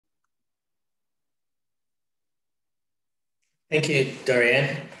Thank you,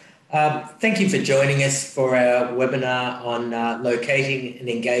 Dorianne. Thank you for joining us for our webinar on locating and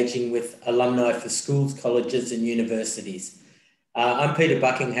engaging with alumni for schools, colleges and universities. I'm Peter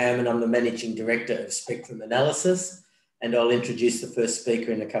Buckingham and I'm the Managing Director of Spectrum Analysis, and I'll introduce the first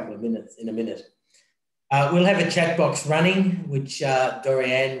speaker in a minute. We'll have a chat box running, which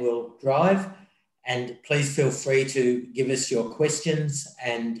Dorianne will drive, and please feel free to give us your questions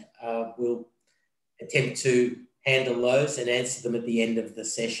and we'll attempt to handle those and answer them at the end of the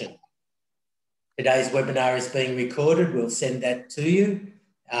session. Today's webinar is being recorded. We'll send that to you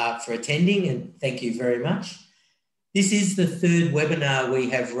for attending, and thank you very much. This is the third webinar we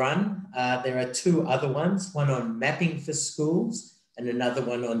have run. There are two other ones, one on mapping for schools and another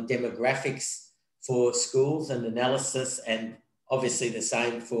one on demographics for schools and analysis, and obviously the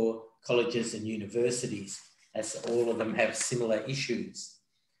same for colleges and universities, as all of them have similar issues.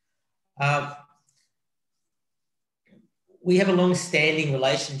 We have a long-standing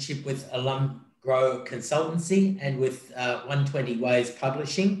relationship with Grow Consultancy and with 120 Ways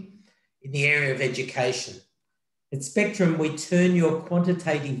Publishing in the area of education. At Spectrum, we turn your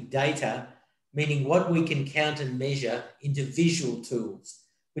quantitative data, meaning what we can count and measure, into visual tools,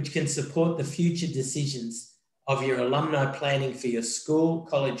 which can support the future decisions of your alumni planning for your school,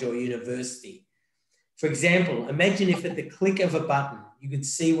 college or university. For example, imagine if at the click of a button, you could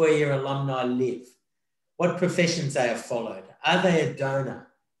see where your alumni live, what professions they have followed. Are they a donor?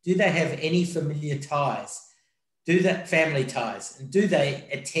 Do they have any familiar ties? Family ties? And do they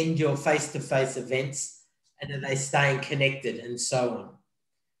attend your face-to-face events? And are they staying connected, and so on?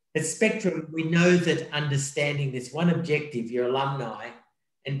 At Spectrum, we know that understanding this one objective, your alumni,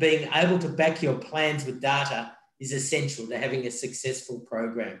 and being able to back your plans with data is essential to having a successful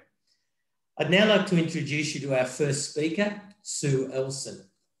program. I'd now like to introduce you to our first speaker, Sue Ellson.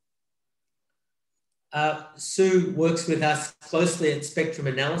 Sue works with us closely at Spectrum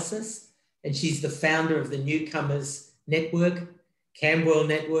Analysis, and she's the founder of the Newcomers Network, Camberwell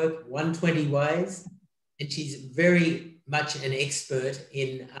Network, 120 Ways, and she's very much an expert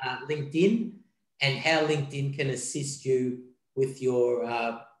in LinkedIn and how LinkedIn can assist you with your,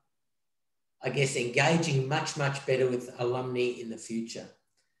 engaging much better with alumni in the future.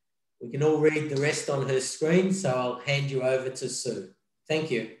 We can all read the rest on her screen, so I'll hand you over to Sue.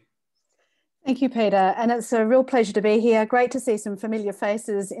 Thank you. Thank you, Peter. And it's a real pleasure to be here. Great to see some familiar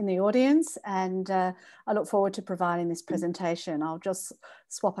faces in the audience, and I look forward to providing this presentation. I'll just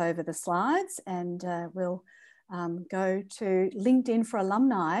swap over the slides and we'll go to LinkedIn for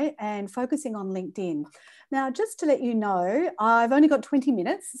alumni and focusing on LinkedIn. Now, just to let you know, I've only got 20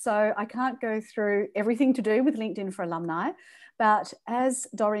 minutes, so I can't go through everything to do with LinkedIn for alumni. But as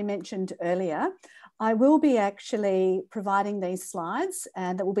Dori mentioned earlier, I will be actually providing these slides,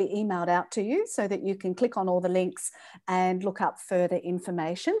 and that will be emailed out to you so that you can click on all the links and look up further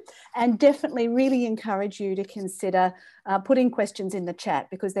information. And definitely really encourage you to consider putting questions in the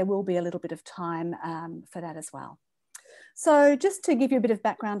chat, because there will be a little bit of time for that as well. So just to give you a bit of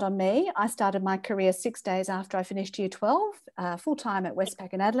background on me, I started my career 6 days after I finished year 12, full-time at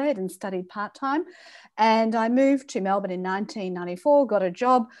Westpac in Adelaide, and studied part-time. And I moved to Melbourne in 1994, got a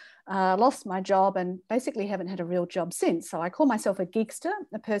job, lost my job, and basically haven't had a real job since. So I call myself a gigster,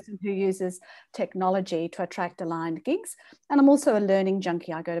 a person who uses technology to attract aligned gigs. And I'm also a learning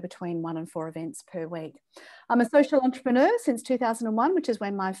junkie. I go to between 1 and 4 events per week. I'm a social entrepreneur since 2001, which is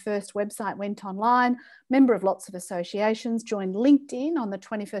when my first website went online, member of lots of associations, joined LinkedIn on the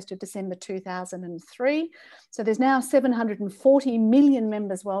 21st of December 2003. So there's now 740 million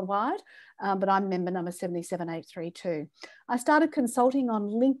members worldwide, but I'm member number 77832. I started consulting on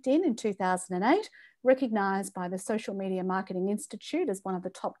LinkedIn in 2008, recognised by the Social Media Marketing Institute as one of the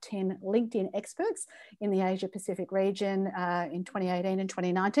top 10 LinkedIn experts in the Asia Pacific region in 2018 and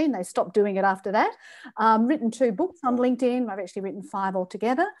 2019. They stopped doing it after that. Written 2 books on LinkedIn. I've actually written 5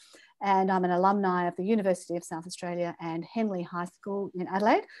 altogether. And I'm an alumni of the University of South Australia and Henley High School in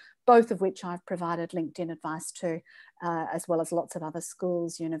Adelaide, both of which I've provided LinkedIn advice to, as well as lots of other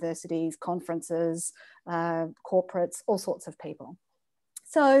schools, universities, conferences, corporates, all sorts of people.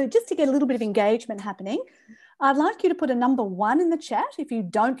 So just to get a little bit of engagement happening, I'd like you to put a number 1 in the chat if you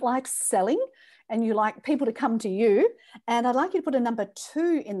don't like selling and you like people to come to you. And I'd like you to put a number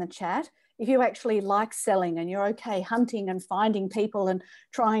 2 in the chat if you actually like selling and you're okay hunting and finding people and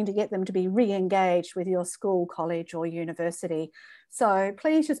trying to get them to be re-engaged with your school, college or university. So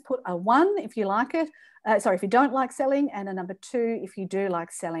please just put a 1 if you like it. If you don't like selling, and a number 2 if you do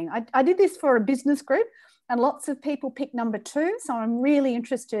like selling. I did this for a business group, and lots of people picked number 2. So I'm really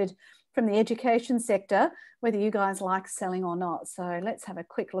interested from the education sector whether you guys like selling or not. So let's have a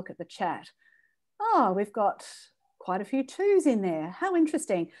quick look at the chat. Oh, we've got quite a few 2s in there. How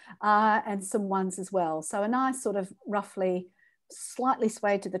interesting. And some 1s as well. So a nice sort of roughly slightly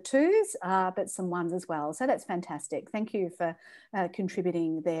swayed to the 2s, but some 1s as well. So that's fantastic. Thank you for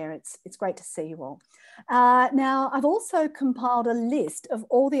contributing there. It's great to see you all. Now, I've also compiled a list of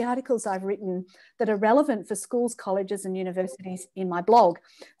all the articles I've written that are relevant for schools, colleges and universities in my blog.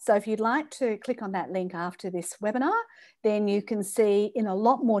 So if you'd like to click on that link after this webinar, then you can see in a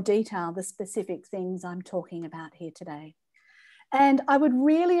lot more detail the specific things I'm talking about here today. And I would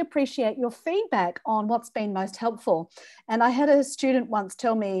really appreciate your feedback on what's been most helpful. And I had a student once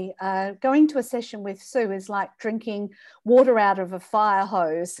tell me, going to a session with Sue is like drinking water out of a fire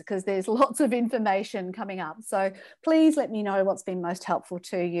hose, because there's lots of information coming up. So please let me know what's been most helpful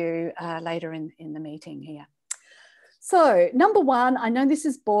to you later in the meeting here. So number 1, I know this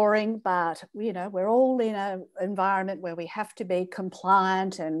is boring, but you know, we're all in an environment where we have to be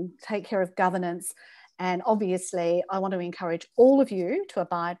compliant and take care of governance. And obviously, I want to encourage all of you to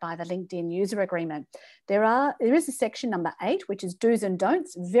abide by the LinkedIn user agreement. There is a section number 8, which is do's and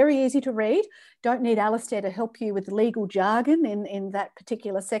don'ts, very easy to read. Don't need Alastair to help you with legal jargon in that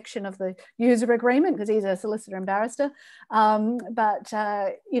particular section of the user agreement, because he's a solicitor and barrister.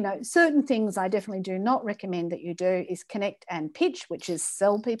 You know, certain things I definitely do not recommend that you do is connect and pitch, which is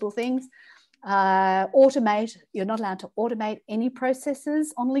sell people things. Automate, you're not allowed to automate any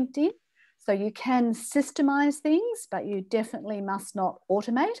processes on LinkedIn. So you can systemize things, but you definitely must not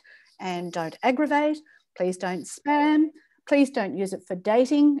automate, and don't aggravate. Please don't spam. Please don't use it for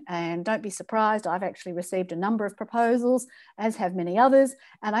dating, and don't be surprised. I've actually received a number of proposals, as have many others.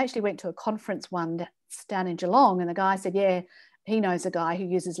 And I actually went to a conference one down in Geelong, and the guy said, yeah, he knows a guy who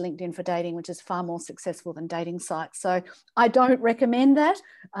uses LinkedIn for dating, which is far more successful than dating sites. So I don't recommend that.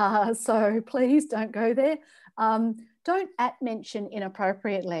 So please don't go there. Don't @mention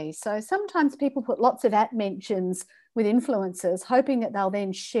inappropriately. So sometimes people put lots of @mentions with influencers, hoping that they'll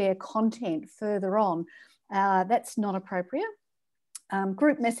then share content further on. That's not appropriate.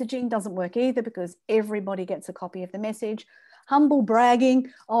 Group messaging doesn't work either, because everybody gets a copy of the message. Humble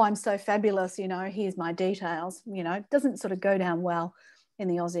bragging, oh, I'm so fabulous, you know, here's my details, you know, it doesn't sort of go down well in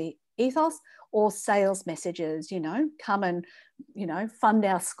the Aussie ethos. Or sales messages, you know, come and, you know, fund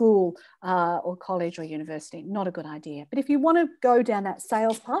our school or college or university. Not a good idea. But if you want to go down that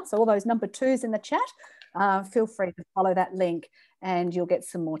sales path, so all those number 2s in the chat, feel free to follow that link, and you'll get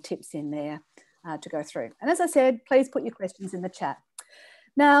some more tips in there to go through. And as I said, please put your questions in the chat.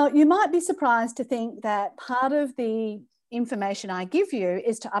 Now, you might be surprised to think that part of the information I give you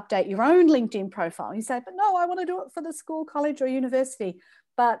is to update your own LinkedIn profile. You say, but no, I want to do it for the school, college or university.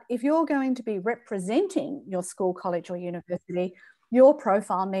 But if you're going to be representing your school, college or university, your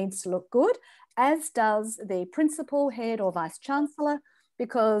profile needs to look good, as does the principal, head or vice chancellor,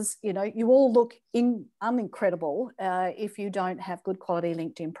 because you know you all look incredible if you don't have good quality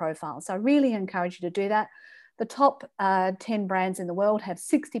LinkedIn profiles. So I really encourage you to do that. The top 10 brands in the world have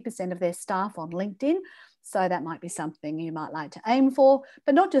 60% of their staff on LinkedIn. So that might be something you might like to aim for,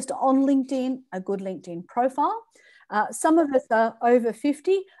 but not just on LinkedIn, a good LinkedIn profile. Some of us are over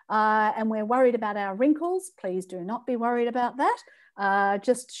 50 and we're worried about our wrinkles. Please do not be worried about that.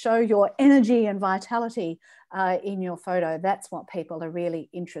 Just show your energy and vitality in your photo. That's what people are really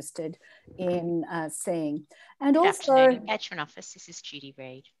interested in seeing. And Good also, afternoon, Engagement Office. This is Judy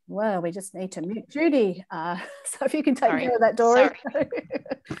Reid. Well, we just need to mute Judy. So if you can take care of that, Dory.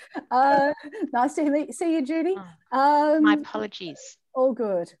 Nice to see you, Judy. My apologies. All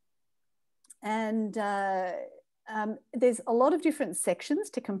good. And there's a lot of different sections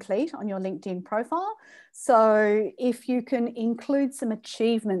to complete on your LinkedIn profile. So if you can include some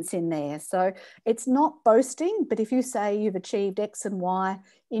achievements in there. So it's not boasting, but if you say you've achieved X and Y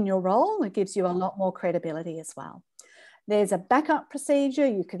in your role, it gives you a lot more credibility as well. There's a backup procedure.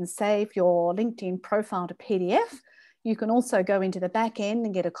 You can save your LinkedIn profile to PDF. You can also go into the back end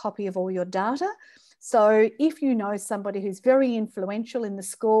and get a copy of all your data. So if you know somebody who's very influential in the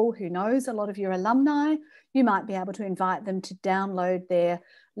school, who knows a lot of your alumni, you might be able to invite them to download their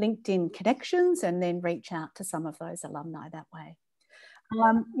LinkedIn connections and then reach out to some of those alumni that way.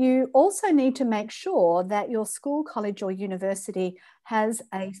 You also need to make sure that your school, college or university has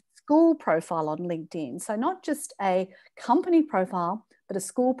a school profile on LinkedIn. So not just a company profile, but a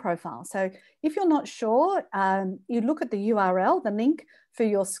school profile. So if you're not sure, you look at the URL, the link for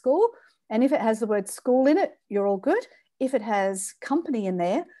your school, and if it has the word school in it, you're all good. If it has company in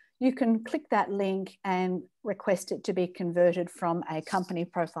there, you can click that link and request it to be converted from a company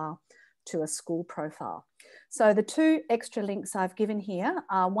profile to a school profile. So the two extra links I've given here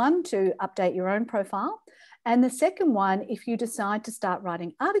are one to update your own profile, and the second one, if you decide to start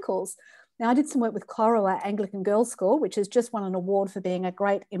writing articles. Now, I did some work with Corowa Anglican Girls' School, which has just won an award for being a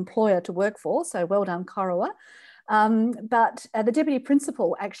great employer to work for. So well done, Corowa. But the deputy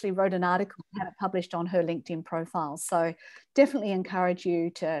principal actually wrote an article and had it published on her LinkedIn profile. So definitely encourage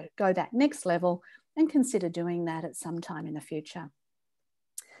you to go that next level and consider doing that at some time in the future.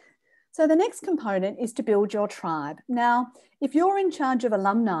 So the next component is to build your tribe. Now, if you're in charge of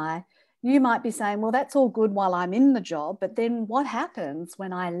alumni, you might be saying, well, that's all good while I'm in the job, but then what happens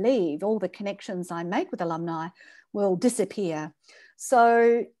when I leave? All the connections I make with alumni will disappear.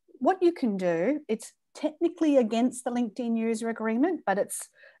 So what you can do, it's technically against the LinkedIn user agreement, but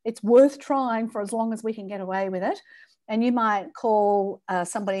it's worth trying for as long as we can get away with it. And you might call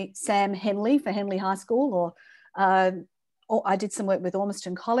somebody Sam Henley for Henley High School, or I did some work with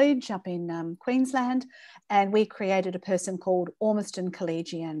Ormiston College up in Queensland, and we created a person called Ormiston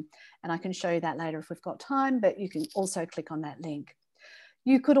Collegian. And I can show you that later if we've got time, but you can also click on that link.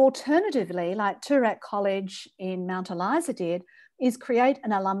 You could alternatively, like Toorak College in Mount Eliza did, is create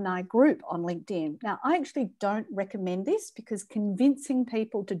an alumni group on LinkedIn. Now, I actually don't recommend this because convincing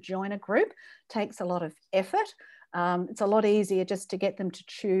people to join a group takes a lot of effort. It's a lot easier just to get them to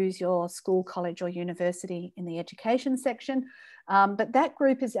choose your school, college or university in the education section. But that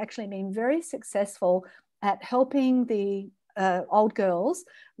group has actually been very successful at helping the old girls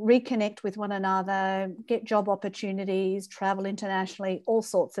reconnect with one another, get job opportunities, travel internationally, all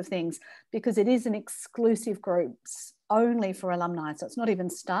sorts of things, because it is an exclusive group only for alumni. So it's not even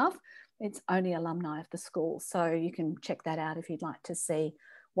staff, it's only alumni of the school. So you can check that out if you'd like to see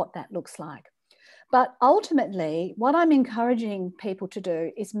what that looks like. But ultimately, what I'm encouraging people to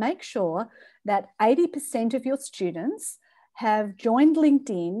do is make sure that 80% of your students have joined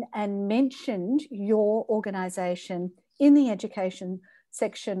LinkedIn and mentioned your organisation in the education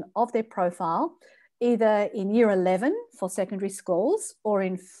section of their profile, either in year 11 for secondary schools or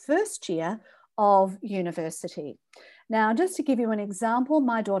in first year of university. Now, just to give you an example,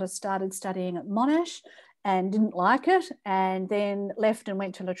 my daughter started studying at Monash and didn't like it, and then left and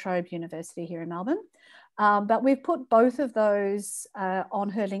went to La Trobe University here in Melbourne. But we've put both of those on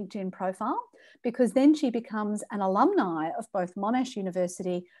her LinkedIn profile, because then she becomes an alumni of both Monash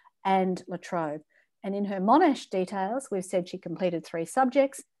University and La Trobe. And in her Monash details, we've said she completed 3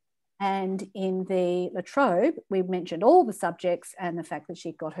 subjects. And in the La Trobe, we've mentioned all the subjects and the fact that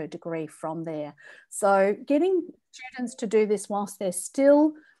she got her degree from there. So getting students to do this whilst they're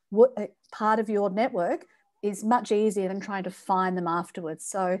still part of your network is much easier than trying to find them afterwards.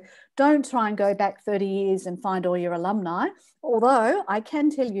 So don't try and go back 30 years and find all your alumni. Although I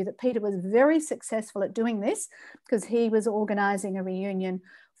can tell you that Peter was very successful at doing this, because he was organising a reunion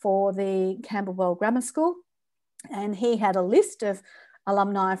for the Camberwell Grammar School, and he had a list of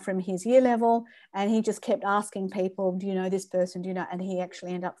alumni from his year level, and he just kept asking people, do you know this person, do you know? And he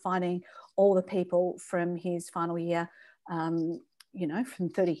actually ended up finding all the people from his final year, you know, from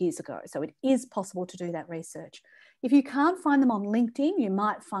 30 years ago. So it is possible to do that research. If you can't find them on LinkedIn, you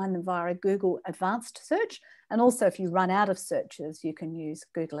might find them via a Google Advanced Search. And also if you run out of searches, you can use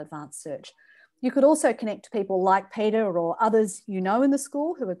Google Advanced Search. You could also connect to people like Peter or others you know in the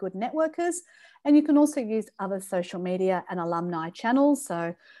school who are good networkers. And you can also use other social media and alumni channels.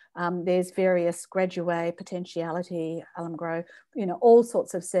 So there's various Graduate, Potentiality, Alumgrow, you know, all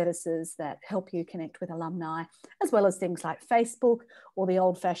sorts of services that help you connect with alumni, as well as things like Facebook or the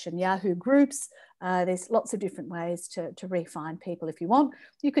old-fashioned Yahoo groups. There's lots of different ways to re-find people if you want.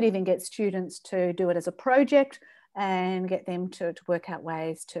 You could even get students to do it as a project and get them to work out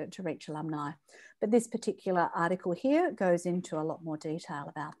ways to reach alumni. But this particular article here goes into a lot more detail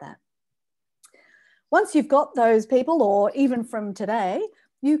about that. Once you've got those people, or even from today,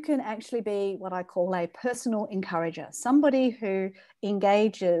 you can actually be what I call a personal encourager, somebody who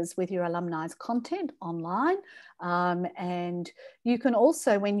engages with your alumni's content online. And you can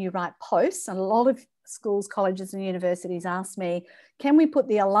also, when you write posts, and a lot of schools, colleges and universities ask me, can we put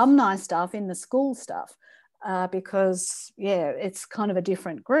the alumni stuff in the school stuff? Because, yeah, it's kind of a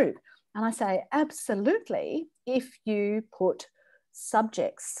different group. And I say, absolutely, if you put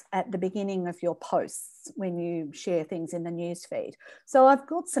subjects at the beginning of your posts when you share things in the newsfeed. So I've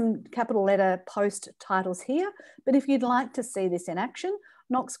got some capital letter post titles here, but if you'd like to see this in action,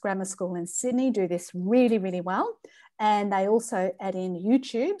 Knox Grammar School in Sydney do this really, really well. And they also add in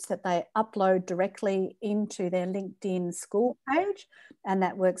YouTubes that they upload directly into their LinkedIn school page, and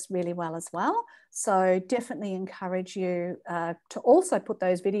that works really well as well. So definitely encourage you to also put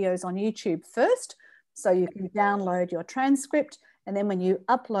those videos on YouTube first, so you can download your transcript. And then when you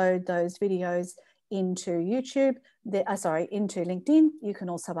upload those videos into YouTube, into LinkedIn, you can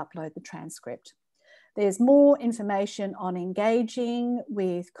also upload the transcript. There's more information on engaging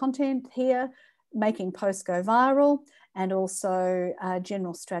with content here, making posts go viral, and also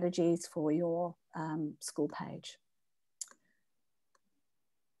general strategies for your school page.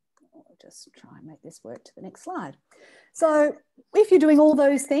 I'll just try and make this work to the next slide. So if you're doing all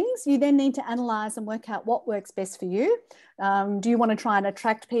those things, you then need to analyse and work out what works best for you. Do you want to try and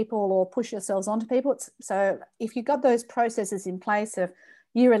attract people or push yourselves onto people? So if you've got those processes in place of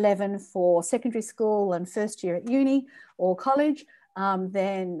year 11 for secondary school and first year at uni or college,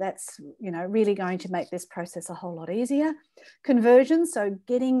 then that's, you know, really going to make this process a whole lot easier. Conversion, so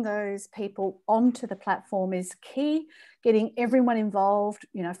getting those people onto the platform is key. Getting everyone involved,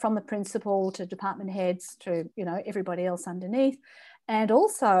 you know, from the principal to department heads to, you know, everybody else underneath. And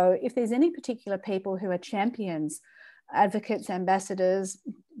also, if there's any particular people who are champions, advocates, ambassadors,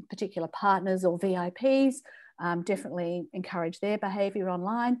 particular partners or VIPs, definitely encourage their behaviour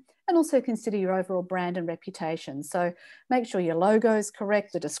online, and also consider your overall brand and reputation. So make sure your logo is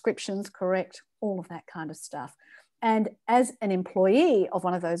correct, the description's correct, all of that kind of stuff. And as an employee of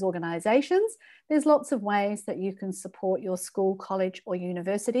one of those organisations, there's lots of ways that you can support your school, college or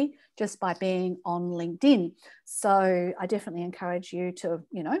university just by being on LinkedIn. So I definitely encourage you to,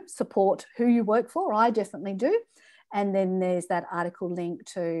 you know, support who you work for. I definitely do. And then there's that article link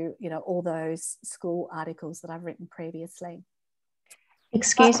to, you know, all those school articles that I've written previously.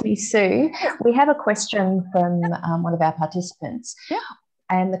 Excuse me, Sue. We have a question from one of our participants. Yeah.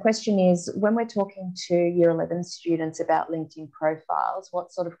 And the question is, when we're talking to year 11 students about LinkedIn profiles,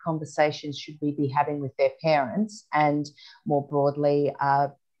 what sort of conversations should we be having with their parents? And more broadly,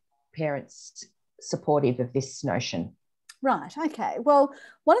 are parents supportive of this notion? Right, okay. Well,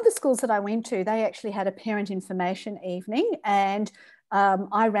 one of the schools that I went to, they actually had a parent information evening, and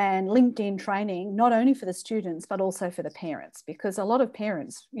I ran LinkedIn training, not only for the students, but also for the parents, because a lot of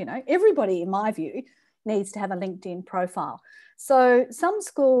parents, you know, everybody in my view needs to have a LinkedIn profile. So some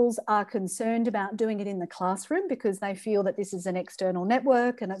schools are concerned about doing it in the classroom because they feel that this is an external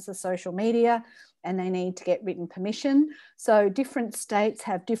network and it's a social media and they need to get written permission. So different states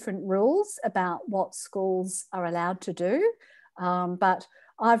have different rules about what schools are allowed to do. But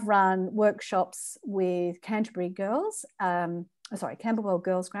I've run workshops with Canterbury girls, Camberwell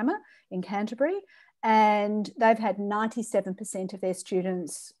Girls Grammar in Canterbury, and they've had 97% of their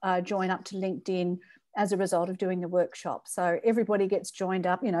students join up to LinkedIn as a result of doing the workshop. So everybody gets joined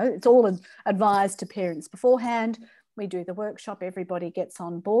up, you know, it's all advised to parents beforehand. We do the workshop, everybody gets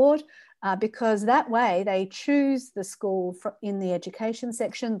on board because that way they choose the school in the education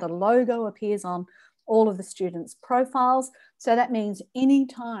section. The logo appears on all of the students' profiles. So that means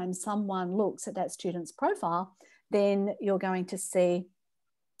anytime someone looks at that student's profile, then you're going to see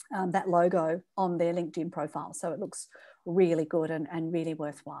that logo on their LinkedIn profile. So it looks really good and really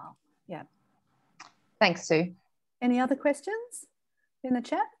worthwhile. Yeah. Thanks, Sue. Any other questions in the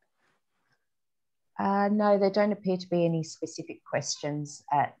chat? No, there don't appear to be any specific questions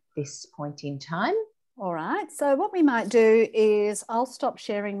at this point in time. All right. So what we might do is I'll stop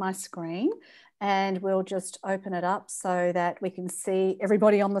sharing my screen and we'll just open it up so that we can see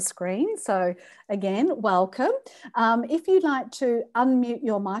everybody on the screen. So again, welcome. If you'd like to unmute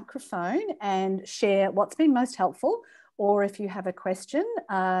your microphone and share what's been most helpful, or if you have a question,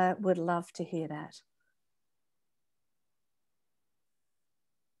 would love to hear that.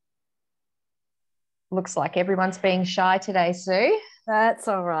 Looks like everyone's being shy today, Sue. That's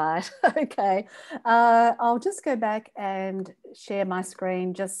all right. Okay. I'll just go back and share my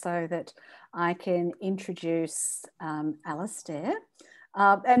screen just so that I can introduce Alastair.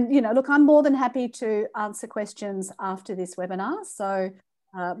 And, you know, look, I'm more than happy to answer questions after this webinar. So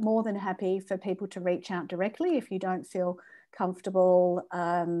more than happy for people to reach out directly if you don't feel comfortable,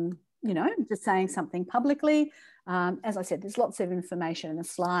 you know, just saying something publicly. As I said, there's lots of information in the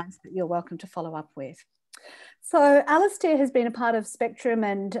slides that you're welcome to follow up with. So Alastair has been a part of Spectrum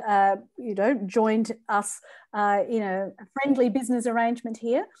and, you know, joined us in a friendly business arrangement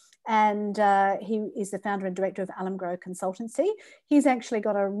here. And he is the founder and director of Alumni Consultancy. He's actually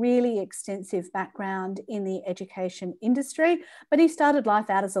got a really extensive background in the education industry, but he started life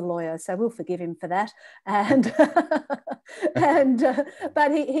out as a lawyer, so we'll forgive him for that. And,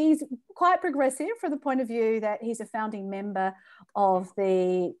 but he's quite progressive from the point of view that he's a founding member of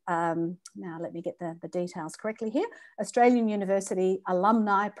the, now let me get the details correctly here, Australian University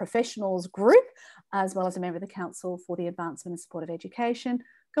Alumni Professionals Group, as well as a member of the Council for the Advancement and Support of Education,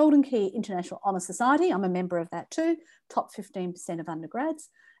 Golden Key International Honour Society, I'm a member of that too, top 15% of undergrads,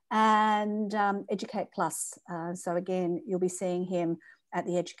 and Educate Plus. So again, you'll be seeing him at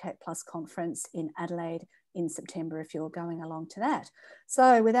the Educate Plus conference in Adelaide in September if you're going along to that.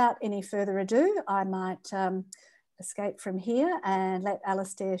 So without any further ado, I might escape from here and let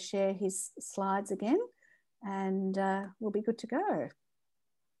Alastair share his slides again, and we'll be good to go.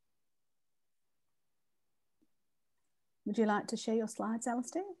 Would you like to share your slides,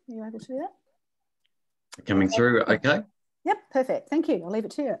 Alastair? Are you able to do that? Coming through, okay. Yep, perfect. Thank you. I'll leave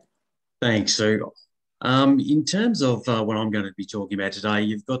it to you. Thanks, Sue. In terms of what I'm going to be talking about today,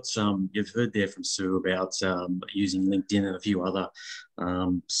 you've heard there from Sue about using LinkedIn and a few other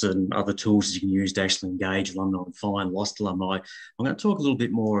certain other tools that you can use to actually engage alumni and find lost alumni. I'm going to talk a little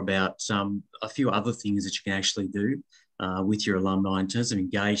bit more about a few other things that you can actually do with your alumni in terms of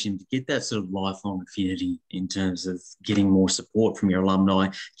engaging to get that sort of lifelong affinity in terms of getting more support from your alumni,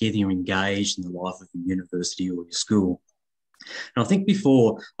 getting them engaged in the life of your university or your school. And I think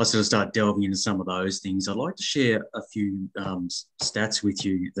before I sort of start delving into some of those things, I'd like to share a few stats with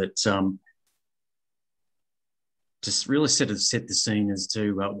you that just really set the scene as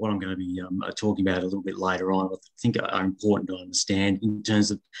to what I'm going to be talking about a little bit later on. I think are important to understand in terms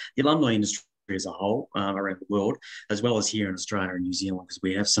of the alumni industry as a whole around the world, as well as here in Australia and New Zealand, because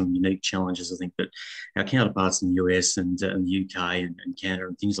we have some unique challenges, I think, that our counterparts in the US and the UK and Canada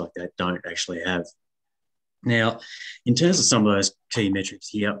and things like that don't actually have. Now, in terms of some of those key metrics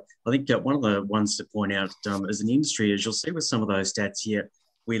here, I think one of the ones to point out as an industry, as you'll see with some of those stats here,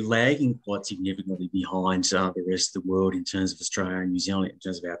 we're lagging quite significantly behind the rest of the world in terms of Australia and New Zealand, in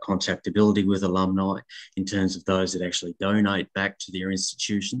terms of our contactability with alumni, in terms of those that actually donate back to their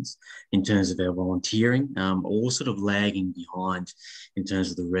institutions, in terms of our volunteering, all sort of lagging behind in terms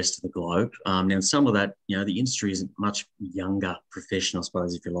of the rest of the globe. Now, some of that, the industry is a much younger profession, I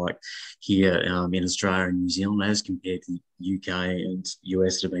suppose, if you like, here in Australia and New Zealand as compared to the UK and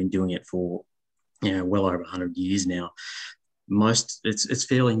US that have been doing it for, well over 100 years now. It's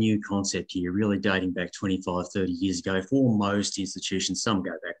fairly new concept here, really dating back 25, 30 years ago for most institutions. Some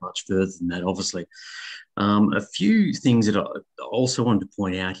go back much further than that, obviously. A few things that I also wanted to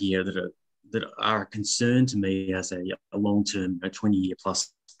point out here that are a concern to me as a long-term, 20-year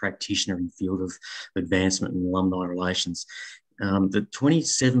plus practitioner in the field of advancement and alumni relations. That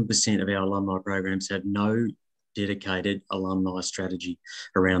 27% of our alumni programs have no dedicated alumni strategy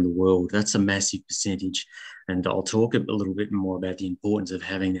around the world. That's a massive percentage. And I'll talk a little bit more about the importance of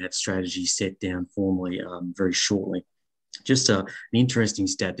having that strategy set down formally very shortly. Just an interesting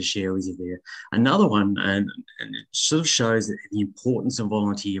stat to share with you there. Another one, and it sort of shows that the importance of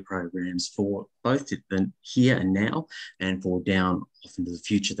volunteer programs for both the here and now and for down off into the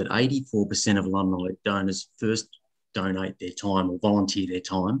future, that 84% of alumni donors first donate their time or volunteer their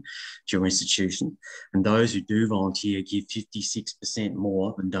time to your institution. And those who do volunteer give 56%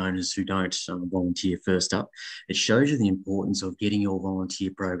 more than donors who don't volunteer first up. It shows you the importance of getting your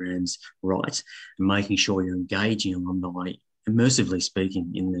volunteer programs right and making sure you're engaging alumni, immersively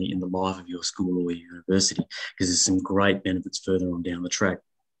speaking, in the life of your school or your university, because there's some great benefits further on down the track.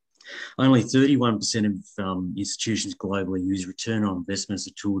 Only 31% of institutions globally use return on investment as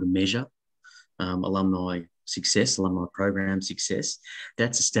a tool to measure alumni success, alumni program success.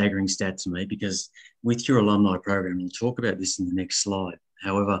 That's a staggering stat to me, because with your alumni program, we'll talk about this in the next slide.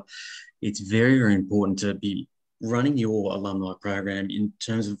 However, it's very, very important to be running your alumni program in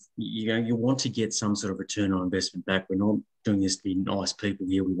terms of, you want to get some sort of return on investment back. We're not doing this to be nice people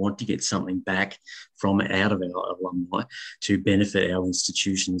here. We want to get something back from out of our alumni to benefit our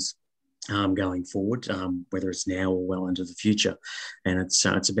institutions going forward, whether it's now or well into the future. And it's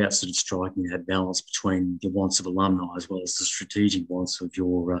about sort of striking that balance between the wants of alumni as well as the strategic wants of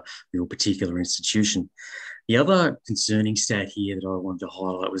your particular institution. The other concerning stat here that I wanted to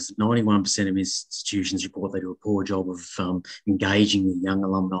highlight was that 91% of institutions report they do a poor job of engaging with young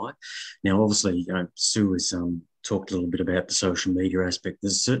alumni. Now, obviously, Sue has talked a little bit about the social media aspect.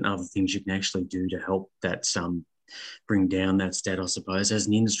 There's certain other things you can actually do to help that bring down that stat, I suppose. As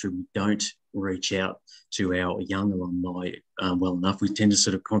an industry, we don't reach out to our young alumni well enough. We tend to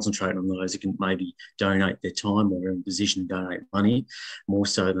sort of concentrate on those who can maybe donate their time or are in a position to donate money, more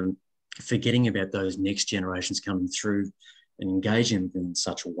so than forgetting about those next generations coming through and engaging them in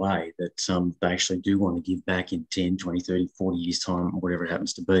such a way that they actually do want to give back in 10, 20, 30, 40 years' time, whatever it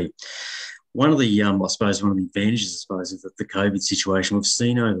happens to be. One of the, I suppose, one of the advantages, I suppose, of the COVID situation, we've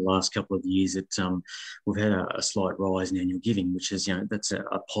seen over the last couple of years that we've had a slight rise in annual giving, which is, that's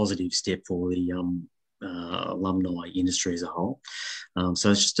a positive step for the alumni industry as a whole.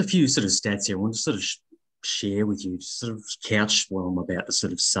 So it's just a few sort of stats here I want to sort of share with you, to sort of couch what I'm about to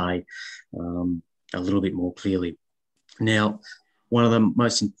sort of say a little bit more clearly. Now, one of the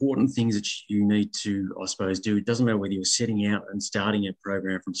most important things that you need to, I suppose, do, it doesn't matter whether you're setting out and starting a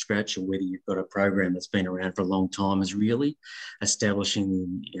program from scratch or whether you've got a program that's been around for a long time, is really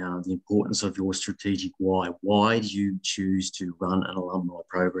establishing the importance of your strategic why. Why do you choose to run an alumni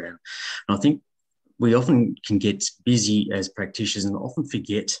program? And I think we often can get busy as practitioners and often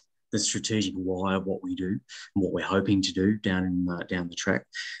forget the strategic why of what we do and what we're hoping to do down the track.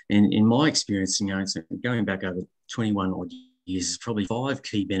 And in my experience, so going back over 21 odd years, there's probably 5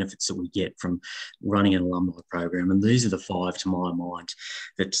 key benefits that we get from running an alumni program. And these are the 5, to my mind,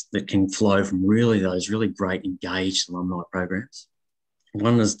 that can flow from really those really great engaged alumni programs.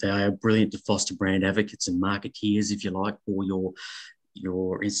 One is they are brilliant to foster brand advocates and marketeers, if you like, for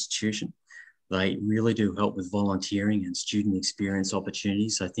your institution. They really do help with volunteering and student experience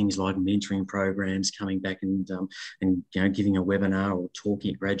opportunities. So things like mentoring programs, coming back and giving a webinar or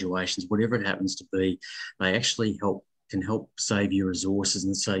talking at graduations, whatever it happens to be, they actually can help save you resources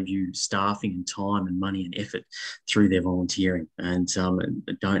and save you staffing and time and money and effort through their volunteering. And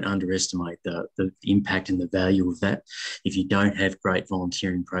don't underestimate the impact and the value of that. If you don't have great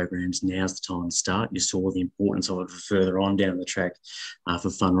volunteering programs, now's the time to start. You saw the importance of it further on down the track for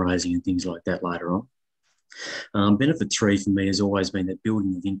fundraising and things like that later on. Benefit 3 for me has always been that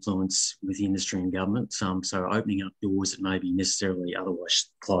building of influence with industry and government. So opening up doors that may be necessarily otherwise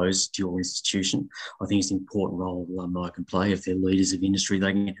closed to your institution. I think it's an important role alumni can play. If they're leaders of industry,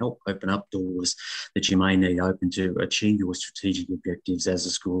 they can help open up doors that you may need open to achieve your strategic objectives as a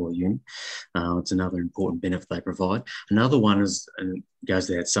school or uni. It's another important benefit they provide. Another one is, and it goes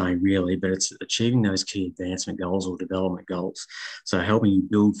without saying really, but it's achieving those key advancement goals or development goals. So helping you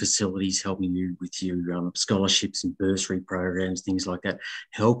build facilities, helping you with your scholarships and bursary programs, things like that,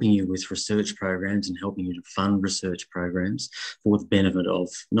 helping you with research programs and helping you to fund research programs for the benefit of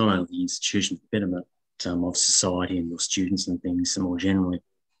not only the institution, but the benefit of society and your students and things more generally.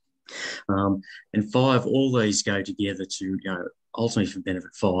 And 5, all these go together to, ultimately for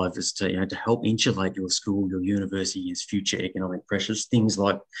benefit 5 is to help insulate your school, your university against future economic pressures. Things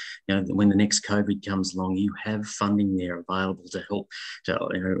like, when the next COVID comes along, you have funding there available to help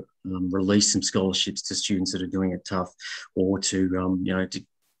to release some scholarships to students that are doing it tough, or to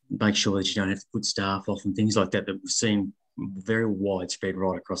make sure that you don't have to put staff off and things like that we've seen very widespread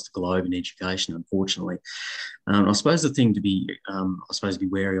right across the globe in education, unfortunately. I suppose the thing to be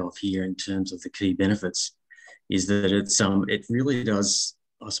wary of here in terms of the key benefits is that it really does,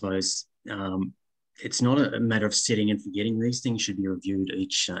 I suppose, it's not a matter of setting and forgetting. These things should be reviewed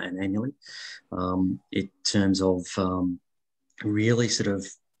each and annually in terms of really sort of,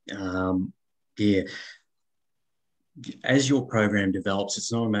 as your program develops,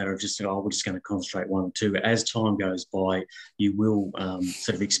 it's not a matter of just, we're just going to concentrate 1 or 2. As time goes by, you will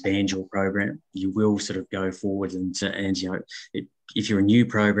sort of expand your program. You will sort of go forward and if you're a new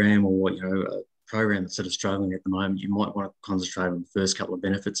program or, a program that's sort of struggling at the moment, you might want to concentrate on the first couple of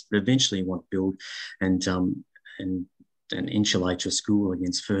benefits, but eventually you want to build and insulate your school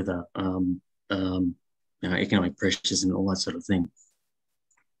against further economic pressures and all that sort of thing.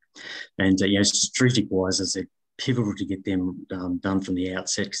 And strategic-wise, as I said, pivotal to get them done from the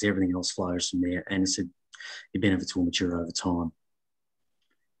outset, because everything else flows from there. And as I said, the benefits will mature over time.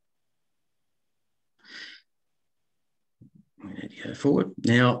 We need to go forward.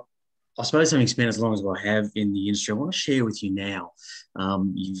 Now, I suppose having spent as long as I have in the industry, I want to share with you now.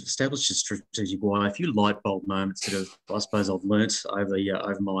 You've established a strategic why. A few light bulb moments that I suppose I've learnt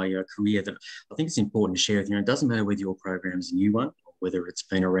over my career that I think it's important to share with you. It doesn't matter whether your program is a new one, whether it's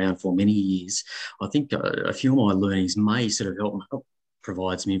been around for many years. I think a few of my learnings may sort of help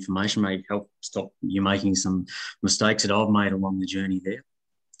provide some information, may help stop you making some mistakes that I've made along the journey there.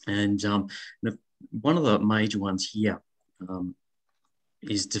 And one of the major ones here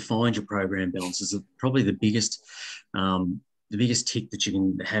is to find your program balance. Is probably the biggest tick that you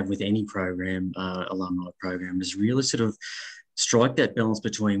can have with any program, alumni program, is really sort of strike that balance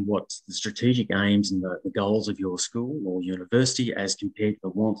between what the strategic aims and the goals of your school or university as compared to the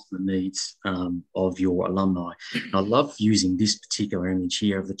wants and the needs of your alumni. And I love using this particular image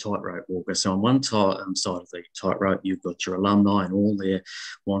here of the tightrope walker. So on one side of the tightrope, you've got your alumni and all their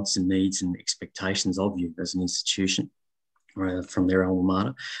wants and needs and expectations of you as an institution from their alma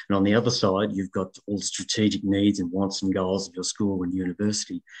mater. And on the other side, you've got all the strategic needs and wants and goals of your school and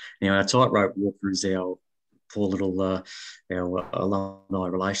university. Now, our tightrope walker is our poor little our alumni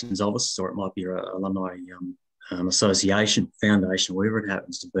relations office, or it might be an alumni association, foundation, whatever it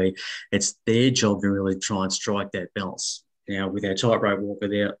happens to be. It's their job to really try and strike that balance. Now, with our tightrope walker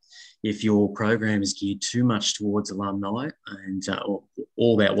there, if your program is geared too much towards alumni and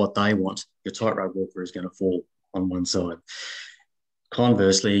all about what they want, your tightrope walker is going to fall on one side.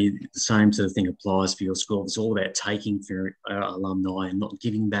 Conversely, the same sort of thing applies for your school. If it's all about taking for alumni and not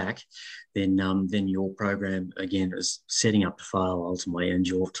giving back, then your program, again, is setting up to fail ultimately, and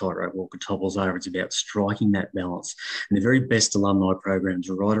your tightrope walker topples over. It's about striking that balance. And the very best alumni programs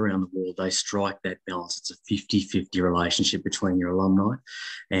right around the world, they strike that balance. It's a 50-50 relationship between your alumni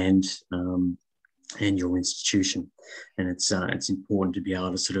and your institution. And it's important to be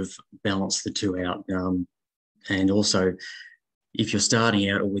able to sort of balance the two out. And also, if you're starting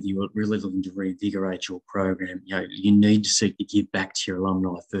out or whether you're really looking to reinvigorate your program, you need to seek to give back to your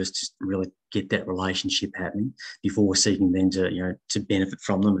alumni first to really get that relationship happening before seeking then to benefit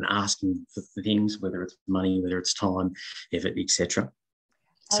from them and asking for things, whether it's money, whether it's time, effort, etc.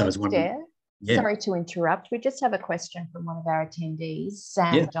 So as one, sorry to interrupt. We just have a question from one of our attendees,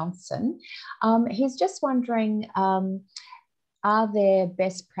 Sam Johnson. He's just wondering, are there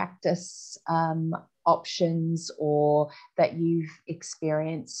best practice options or that you've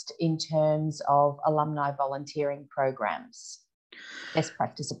experienced in terms of alumni volunteering programs? Best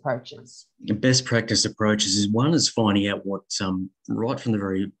practice approaches. Best practice approaches is finding out what, right from the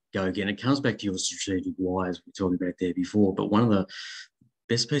very go, again, it comes back to your strategic why, as we were talking about there before, but one of the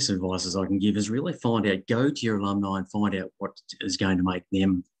best piece of advice I can give is really go to your alumni and find out what is going to make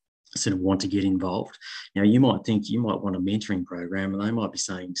them sort of want to get involved. You might think you might want a mentoring program and they might be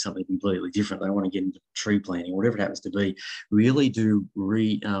saying something completely different. They want to get into tree planting, whatever it happens to be. Really do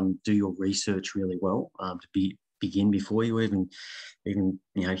your research really well to begin before you even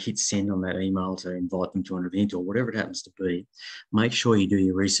hit send on that email to invite them to an event or whatever it happens to be. Make sure you do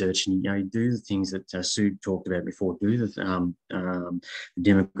your research and do the things that Sue talked about before. Do the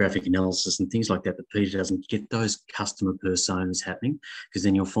demographic analysis and things like that Peter doesn't. Get those customer personas happening, because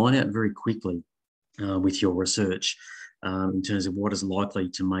then you'll find out very quickly with your research in terms of what is likely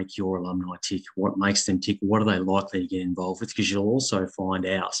to make your alumni tick, what makes them tick, what are they likely to get involved with, because you'll also find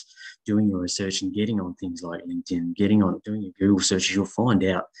out doing your research and getting on things like LinkedIn, doing your Google searches, you'll find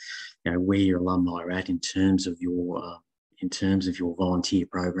out where your alumni are at in terms of your volunteer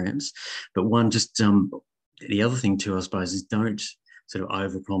programs. But the other thing too, I suppose, is don't sort of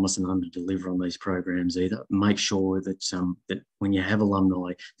overpromise and underdeliver on these programs either. Make sure that that when you have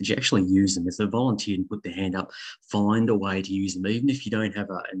alumni, that you actually use them. If they're volunteered and put their hand up, find a way to use them. Even if you don't have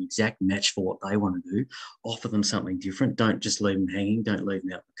an exact match for what they want to do, offer them something different. Don't just leave them hanging. Don't leave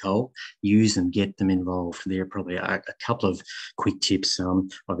them out in the cold. Use them, get them involved. There are probably a couple of quick tips.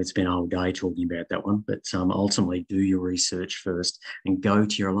 I've spent a whole day talking about that one, but ultimately do your research first and go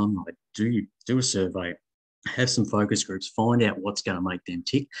to your alumni. Do a survey. Have some focus groups, find out what's going to make them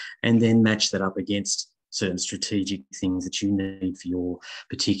tick, and then match that up against certain strategic things that you need for your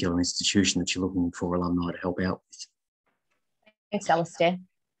particular institution that you're looking for alumni to help out with. Thanks, Alastair.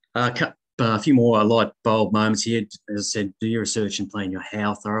 A few more light bulb moments here. As I said, do your research and plan your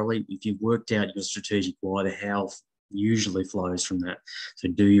how thoroughly. If you've worked out your strategic why, the how usually flows from that. So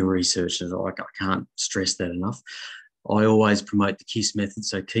do your research. I can't stress that enough. I always promote the KISS method,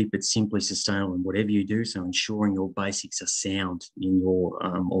 so keep it simply sustainable in whatever you do, so ensuring your basics are sound in your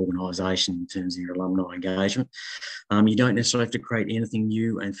organisation in terms of your alumni engagement. You don't necessarily have to create anything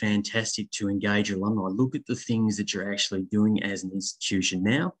new and fantastic to engage your alumni. Look at the things that you're actually doing as an institution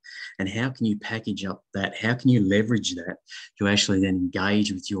now, and how can you package up that? How can you leverage that to actually then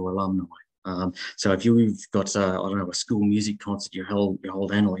engage with your alumni? So if you've got, a school music concert you hold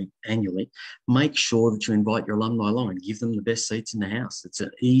annually, make sure that you invite your alumni along and give them the best seats in the house. It's an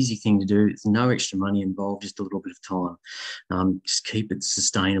easy thing to do. There's no extra money involved, just a little bit of time. Just keep it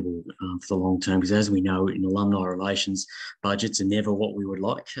sustainable for the long term, because as we know, in alumni relations, budgets are never what we would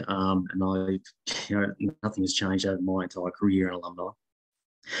like. And nothing has changed over my entire career in alumni.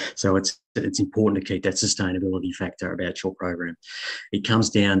 So it's important to keep that sustainability factor about your program. It comes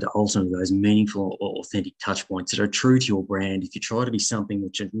down to ultimately those meaningful or authentic touch points that are true to your brand. If you try to be something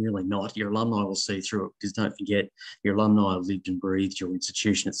which you're really not, your alumni will see through it, because don't forget, your alumni have lived and breathed your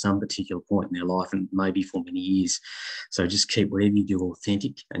institution at some particular point in their life, and maybe for many years. So just keep whatever you do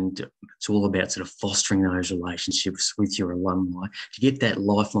authentic, and it's all about sort of fostering those relationships with your alumni to get that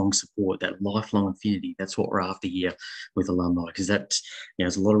lifelong support, that lifelong affinity. That's what we're after here with alumni, because that,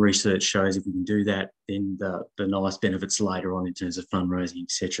 there's a lot of research shows if we can do that, then the nice benefits later on in terms of fundraising,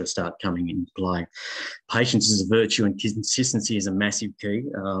 etc., start coming into play. Patience is a virtue, and consistency is a massive key.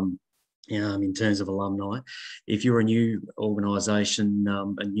 In terms of alumni, if you're a new organisation,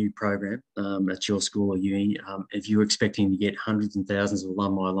 a new program at your school or uni, if you're expecting to get hundreds and thousands of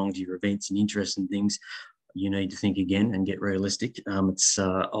alumni along to your events and interest in things, you need to think again and get realistic. It's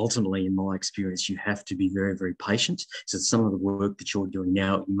ultimately, in my experience, you have to be very, very patient. So some of the work that you're doing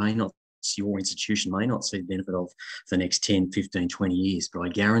now, you may not your institution may not see the benefit of for the next 10, 15, 20 years. But I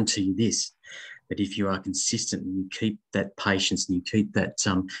guarantee you this, that if you are consistent and you keep that patience and you keep that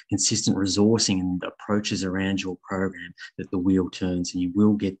consistent resourcing and approaches around your program, that the wheel turns and you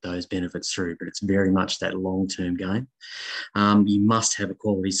will get those benefits through. But it's very much that long-term game. You must have a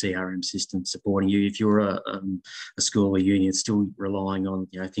quality CRM system supporting you. If you're a school or uni that's still relying on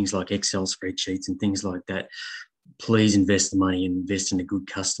things like Excel spreadsheets and things like that, please invest the money and invest in a good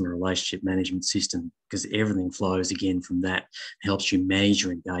customer relationship management system, because everything flows again from that. It helps you manage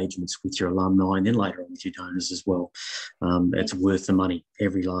your engagements with your alumni and then later on with your donors as well. It's worth the money,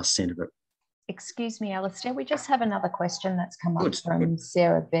 every last cent of it. Excuse me, Alastair, we just have another question that's come up from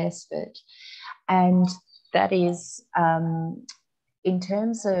Sarah Beresford, and that is in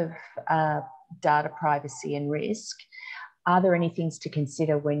terms of data privacy and risk, are there any things to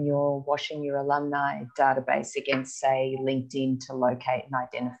consider when you're washing your alumni database against, say, LinkedIn to locate and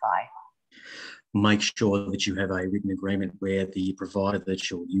identify? Make sure that you have a written agreement where the provider that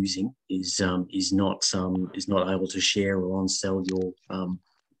you're using is not able to share or on-sell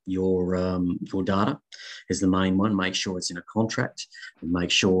your data is the main one. Make sure it's in a contract and make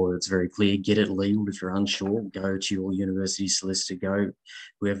sure it's very clear. Get it legal if you're unsure. Go to your university solicitor, go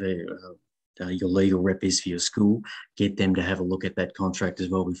whoever your legal rep is for your school, get them to have a look at that contract as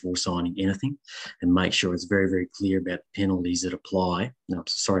well before signing anything, and make sure it's very, very clear about the penalties that apply. Now, I'm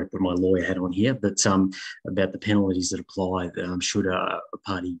sorry to put my lawyer hat on here, but about the penalties that apply should a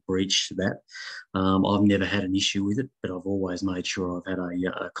party breach that. I've never had an issue with it, but I've always made sure I've had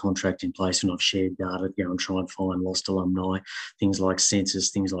a contract in place when I've shared data, and try and find lost alumni, things like census,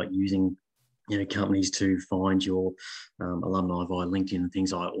 things like using companies to find your alumni via LinkedIn and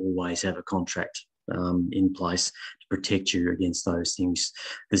things. I always have a contract in place to protect you against those things.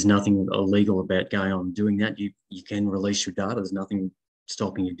 There's nothing illegal about going on and doing that. You can release your data. There's nothing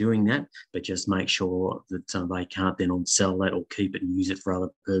stopping you doing that, but just make sure that they can't then on-sell that or keep it and use it for other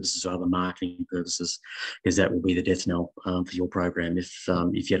purposes or other marketing purposes, because that will be the death knell for your program if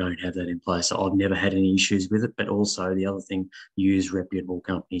you don't have that in place. So I've never had any issues with it, but also the other thing, use reputable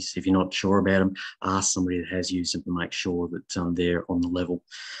companies. If you're not sure about them, ask somebody that has used them to make sure that they're on the level.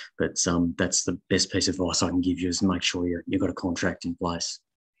 But that's the best piece of advice I can give you, is make sure you've got a contract in place.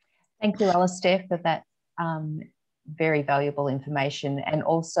 Thank you, Alastair, for that very valuable information. And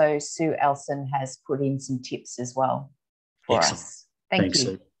also Sue Ellson has put in some tips as well for us. Thanks,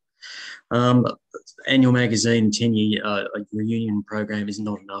 you. Sue. Annual magazine 10-year reunion program is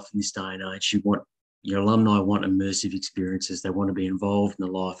not enough in this day and age. Your alumni want immersive experiences. They want to be involved in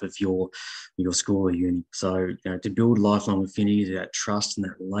the life of your school or uni. So to build lifelong affinity, that trust and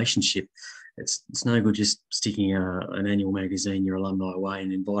that relationship, it's no good just sticking an annual magazine your alumni away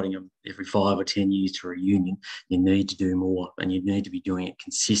and inviting them every 5 or 10 years to a reunion. You need to do more, and you need to be doing it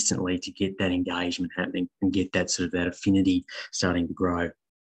consistently to get that engagement happening and get that affinity starting to grow.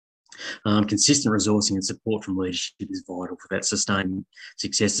 Consistent resourcing and support from leadership is vital for that. Sustained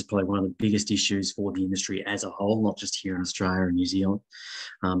success is probably one of the biggest issues for the industry as a whole, not just here in Australia and New Zealand,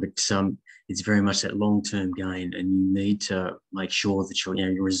 but it's very much that long-term gain, and you need to make sure that your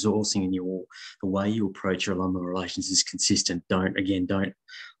resourcing and the way you approach your alumni relations is consistent. Don't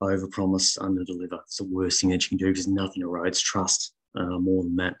overpromise, underdeliver. It's the worst thing that you can do, because nothing erodes trust. More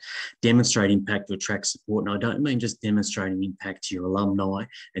than that, demonstrate impact to attract support. And I don't mean just demonstrating impact to your alumni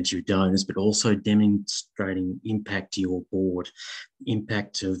and to your donors, but also demonstrating impact to your board,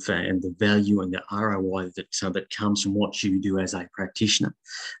 impact of and the value and the ROI that comes from what you do as a practitioner,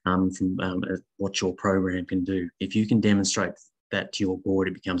 from what your program can do. If you can demonstrate that to your board,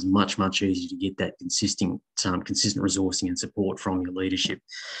 it becomes much, much easier to get that consistent resourcing and support from your leadership.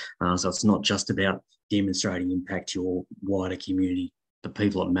 So it's not just about demonstrating impact to your wider community. The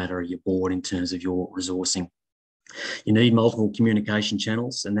people that matter are your board in terms of your resourcing. You need multiple communication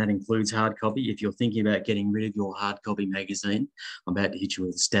channels, and that includes hard copy. If you're thinking about getting rid of your hard copy magazine, I'm about to hit you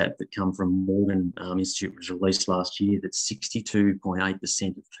with a stat that come from Morgan Institute, was released last year, that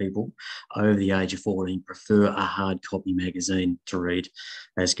 62.8% of people over the age of 14 prefer a hard copy magazine to read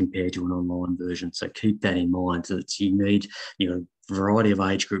as compared to an online version. So keep that in mind, that you need, variety of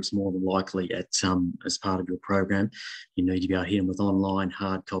age groups more than likely as part of your program. You need to be able to hit them with online,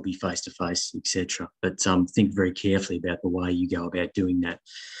 hard copy, face-to-face, etc. But think very carefully about the way you go about doing that,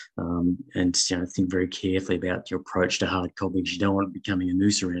 and think very carefully about your approach to hard copy, because you don't want it becoming a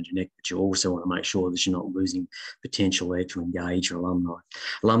noose around your neck, but you also want to make sure that you're not losing potential there to engage your alumni.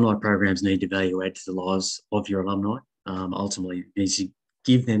 Alumni programs need to value add to the lives of your alumni. Ultimately, it needs to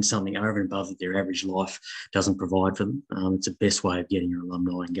give them something over and above that their average life doesn't provide for them. It's the best way of getting your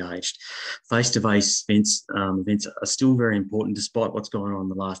alumni engaged. Face-to-face events are still very important, despite what's going on in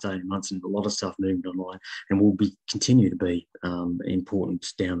the last 18 months and a lot of stuff moving online, and will continue to be important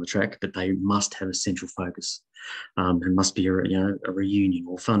down the track, but they must have a central focus. It must be a reunion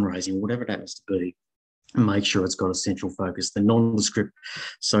or fundraising, or whatever it happens to be. And make sure it's got a central focus. The nondescript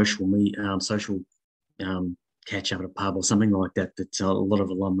social catch up at a pub or something like that a lot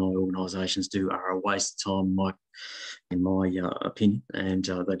of alumni organisations do are a waste of time, in my opinion, and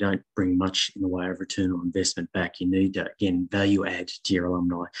they don't bring much in the way of return on investment back. You need to, again, value add to your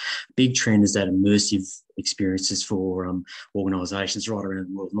alumni. Big trend is that immersive experiences for organisations right around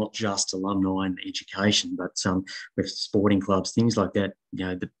the world, not just alumni and education, but with sporting clubs, things like that.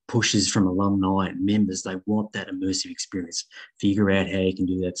 The pushes from alumni and members, they want that immersive experience. Figure out how you can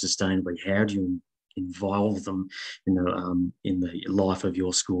do that sustainably. How do you involve them in the life of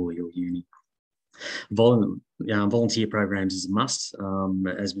your school or your uni? Volunteer programs is a must,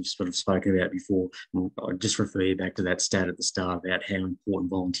 as we've sort of spoken about before. I'll just refer you back to that stat at the start about how important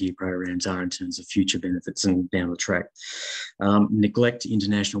volunteer programs are in terms of future benefits and down the track. Neglect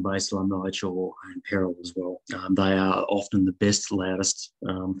international-based alumni at your own peril as well. They are often the best, loudest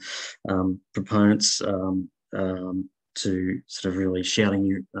proponents to sort of really shouting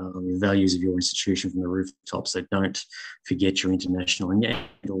your values of your institution from the rooftops. So don't forget your international and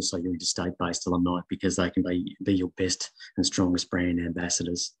also your interstate-based alumni, because they can be your best and strongest brand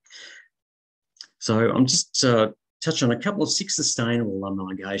ambassadors. So I'm just touching on a couple of 6 sustainable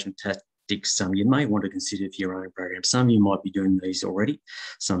alumni engagement tactics you may want to consider for your own program. Some of you might be doing these already.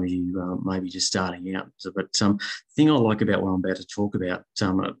 Some of you may be just starting out. But the thing I like about what I'm about to talk about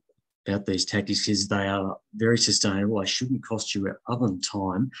these tactics is they are very sustainable. They shouldn't cost you, other than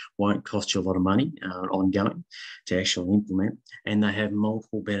time, won't cost you a lot of money ongoing to actually implement, and they have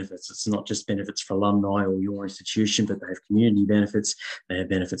multiple benefits. It's not just benefits for alumni or your institution, but they have community benefits, they have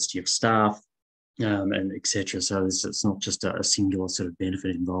benefits to your staff, and etc. So it's not just a singular sort of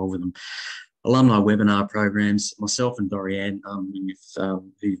benefit involved with them. Alumni webinar programs, myself and Dorianne,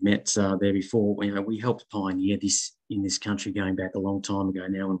 who've met there before, we helped pioneer this in this country going back a long time ago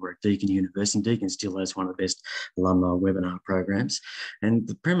now when we're at Deakin University. Deakin still has one of the best alumni webinar programs. And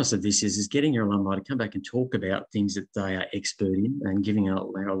the premise of this is getting your alumni to come back and talk about things that they are expert in, and giving a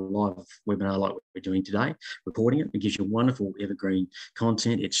live webinar like we're doing today, recording it. It gives you wonderful evergreen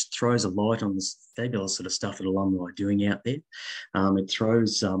content. It throws a light on this fabulous sort of stuff that alumni are doing out there. It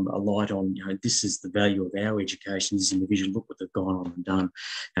throws a light on, this is the value of our education, this individual, look what they've gone on and done.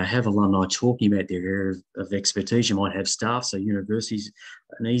 Have alumni talking about their area of expertise. You might have staff, so universities,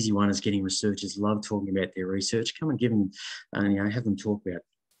 an easy one is getting researchers love talking about their research. Come and give them, have them talk about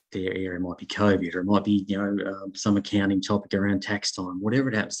their area. It might be COVID, or it might be, some accounting topic around tax time, whatever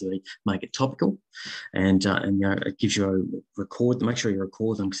it happens to be. Make it topical, and it gives you a record. Make sure you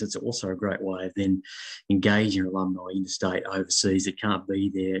record them, because it's also a great way of then engaging alumni interstate, overseas, that can't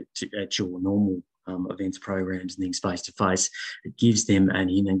be there at your normal events, programs and things face to face. It gives them an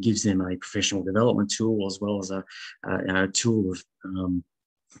in and gives them a professional development tool, as well as a tool of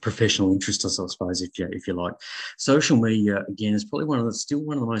professional interest, I suppose, if you like. Social media, again, is probably still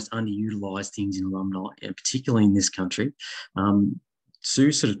one of the most underutilized things in alumni, and particularly in this country.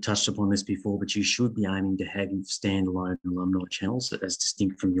 Sue sort of touched upon this before, but you should be aiming to have standalone alumni channels as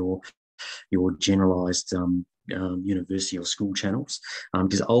distinct from your generalised university or school channels,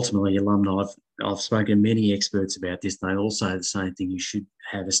 because ultimately alumni, I've spoken to many experts about this, and they all say the same thing. You should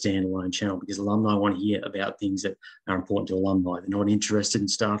have a standalone channel, because alumni want to hear about things that are important to alumni. They're not interested in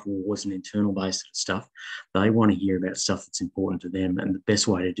staff awards and internal based stuff. They want to hear about stuff that's important to them, and the best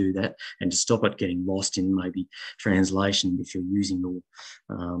way to do that, and to stop it getting lost in maybe translation if you're using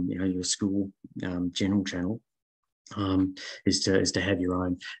your school general channel, is to have your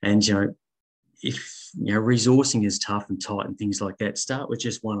own. And if resourcing is tough and tight and things like that, start with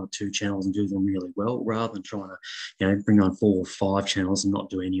just 1 or 2 channels and do them really well, rather than trying to bring on 4 or 5 channels and not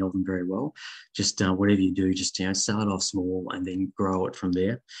do any of them very well. Just whatever you do, just start off small and then grow it from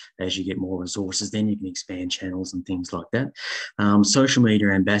there. As you get more resources, then you can expand channels and things like that. Social media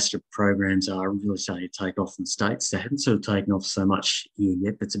ambassador programs are really starting to take off in the States. They haven't sort of taken off so much here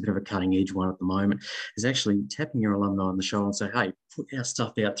yet, but it's a bit of a cutting edge one at the moment. Is actually tapping your alumni on the shoulder and say, hey, put our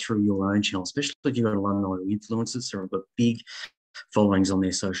stuff out through your own channel, especially if you've got alumni or influencers or got big followings on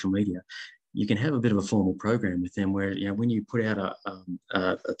their social media. you can have a bit of a formal program with them where, when you put out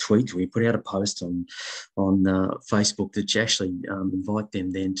a tweet or you put out a post on Facebook, that you actually invite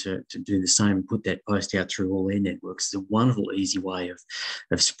them then to do the same and put that post out through all their networks. It's a wonderful, easy way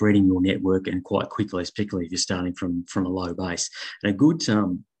of spreading your network, and quite quickly, particularly if you're starting from a low base. And a good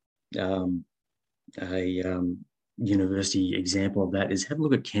university example of that is have a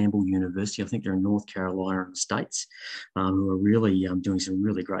look at Campbell University. I think they're in North Carolina in the States, who are really doing some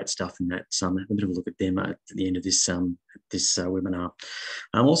really great stuff in that. Have a bit of a look at them at the end of this webinar.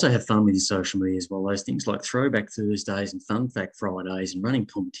 Also have fun with your social media as well. Those things like Throwback Thursdays and Fun Fact Fridays and running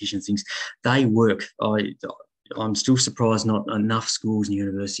competitions, things, they work. I'm still surprised not enough schools and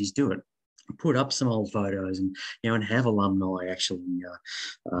universities do it. Put up some old photos and and have alumni actually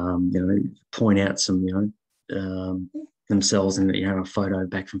point out some themselves and a photo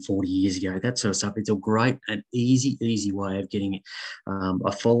back from 40 years ago, that sort of stuff. It's a great and easy way of getting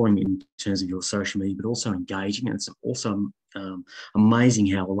a following in terms of your social media, but also engaging. And it's also amazing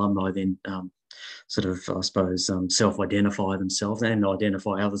how alumni then sort of, I suppose, self-identify themselves and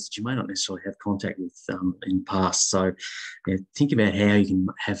identify others that you may not necessarily have contact with in the past. So think about how you can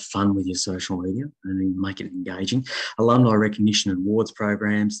have fun with your social media and make it engaging. Alumni recognition and awards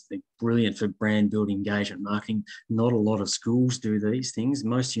programs, they're brilliant for brand building, engagement, marketing. Not a lot of schools do these things.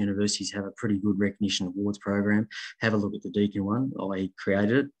 Most universities have a pretty good recognition awards program. Have a look at the Deakin one. I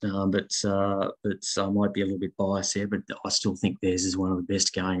created it, but I might be a little bit biased there, but I still think theirs is one of the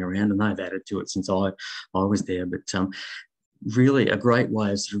best going around, and they've added to it since I was there. But really a great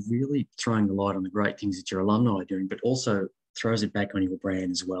way of sort of really throwing the light on the great things that your alumni are doing, but also throws it back on your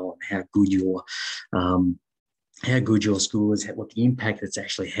brand as well, and how good your school is, what the impact it's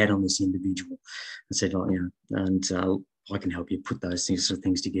actually had on this individual. And said, I can help you put those sort of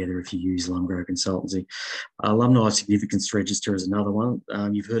things together if you use Alumni Consultancy. Alumni Significance Register is another one.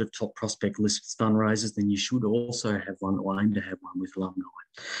 You've heard of top prospect lists fundraisers, then you should also have one or aim to have one with alumni.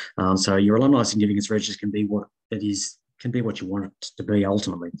 So your Alumni Significance Register can be what it is, can be what you want it to be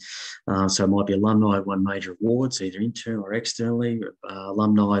ultimately. So it might be alumni who won major awards, either internal or externally,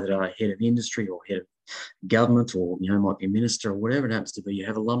 alumni that are head of industry or head of government, or might be a minister or whatever it happens to be. You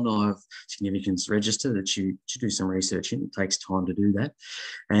have alumni of significance register that you do some research in. It takes time to do that,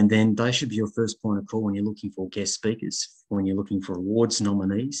 and then they should be your first point of call when you're looking for guest speakers, when you're looking for awards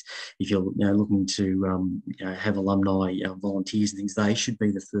nominees. If you're looking to have alumni volunteers and things, they should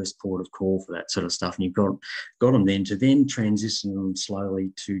be the first port of call for that sort of stuff. And you've got them then to then transition them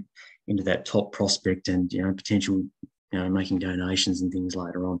slowly into that top prospect and potential making donations and things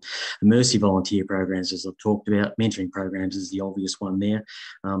later on. Mercy volunteer programs, as I've talked about. Mentoring programs is the obvious one there.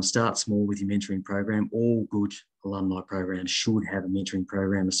 Start small with your mentoring program. All good alumni programs should have a mentoring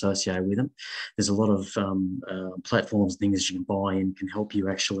program associated with them. There's a lot of platforms and things that you can buy and can help you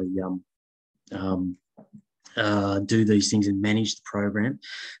actually do these things and manage the program.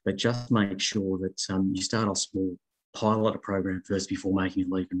 But just make sure that you start off small. Pilot a program first before making a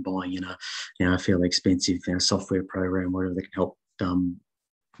leap and buying in a fairly expensive software program, whatever that can help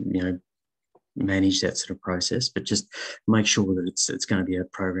manage that sort of process. But just make sure that it's going to be a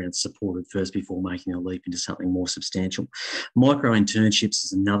program that's supported first before making a leap into something more substantial. Micro internships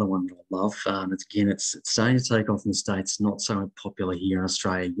is another one that I love. It's starting to take off in the States. Not so popular here in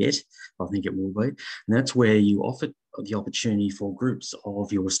Australia yet. I think it will be, and that's where you offer the opportunity for groups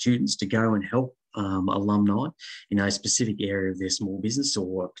of your students to go and help alumni in a specific area of their small business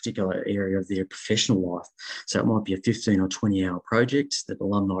or a particular area of their professional life. So it might be a 15 or 20 hour project that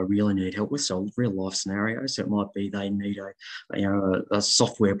alumni really need help with. So a real life scenario. So it might be they need a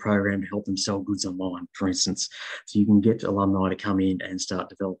software program to help them sell goods online, for instance. So you can get alumni to come in and start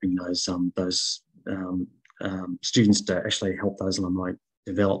developing those students to actually help those alumni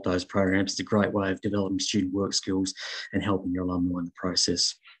develop those programs. It's a great way of developing student work skills and helping your alumni in the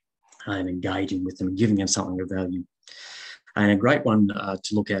process and engaging with them and giving them something of value. And a great one to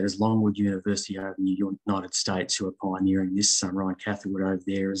look at is Longwood University over in the United States, who are pioneering this. Ryan Catherwood over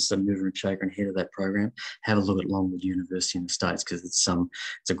there is a mover and shaker and head of that program. Have a look at Longwood University in the States because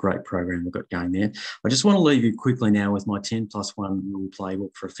it's a great program we've got going there. I just want to leave you quickly now with my 10+1 rule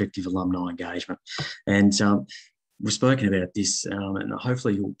playbook for effective alumni engagement. And we've spoken about this, and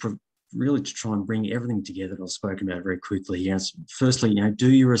hopefully you'll really to try and bring everything together that I've spoken about very quickly. Yes, firstly, do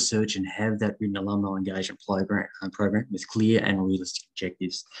your research and have that written alumni engagement program with clear and realistic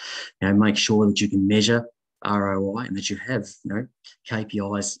objectives. Make sure that you can measure ROI and that you have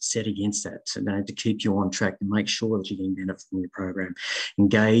KPIs set against that to keep you on track and make sure that you're getting benefit from your program.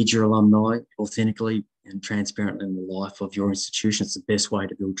 Engage your alumni authentically. and transparent in the life of your institution. It's the best way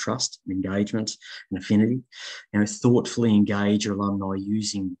to build trust and engagement and affinity. Thoughtfully engage your alumni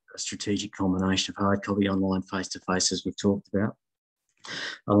using a strategic combination of hard copy, online, face-to-face, as we've talked about.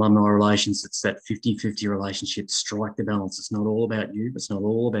 Alumni relations, it's that 50-50 relationship. Strike the balance. It's not all about you. It's not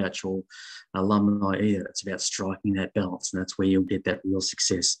all about your alumni either. It's about striking that balance, and that's where you'll get that real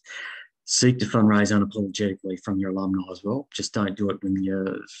success. Seek to fundraise unapologetically from your alumni as well. Just don't do it when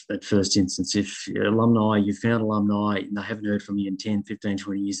you're at first instance. If you're alumni, you found alumni and they haven't heard from you in 10, 15,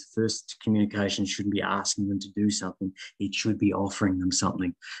 20 years, the first communication shouldn't be asking them to do something. It should be offering them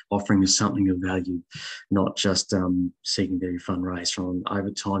something of value, not just seeking to fundraise from them.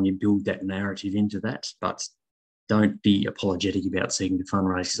 Over time, you build that narrative into that, but don't be apologetic about seeking to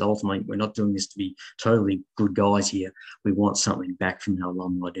fundraise, because ultimately we're not doing this to be totally good guys here. We want something back from our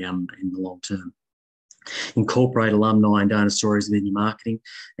alumni down in the long term. Incorporate alumni and donor stories within your marketing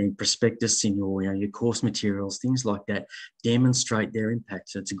and prospectus, in your course materials, things like that. Demonstrate their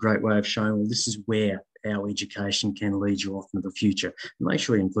impact. So it's a great way of showing, well, this is where our education can lead you off into the future. Make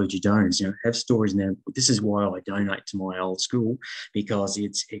sure you include your donors. Have stories now. This is why I donate to my old school, because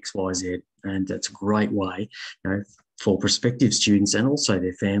it's X, Y, Z, and it's a great way, for prospective students and also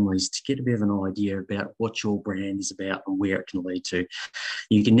their families to get a bit of an idea about what your brand is about and where it can lead to.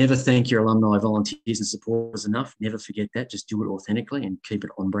 You can never thank your alumni, volunteers and supporters enough. Never forget that. Just do it authentically and keep it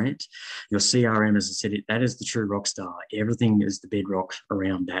on brand. Your CRM, as I said, that is the true rock star. Everything is the bedrock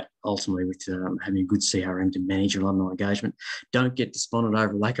around that, ultimately, with having a good CRM to manage your alumni engagement. Don't get despondent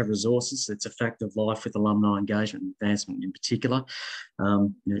over lack of resources. It's a fact of life with alumni engagement and advancement in particular.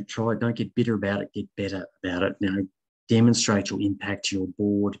 Don't get bitter about it, get better about it. Demonstrate your impact to your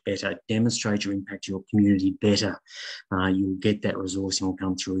board better, demonstrate your impact to your community better. You'll get that resourcing will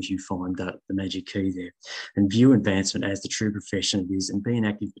come through as you find the magic key there. And view advancement as the true profession it is, and be an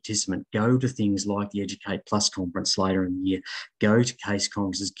active participant. Go to things like the Educate Plus conference later in the year. Go to case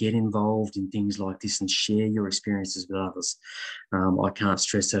congresses, get involved in things like this and share your experiences with others. I can't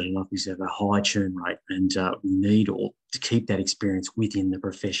stress that enough. We have a high churn rate, and we need to keep that experience within the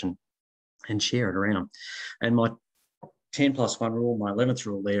profession and share it around. And my 10+1 rule, my 11th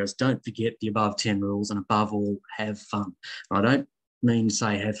rule there is don't forget the above 10 rules, and above all, have fun. I don't mean to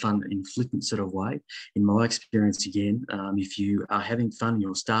say have fun in a flippant sort of way. In my experience, again, if you are having fun,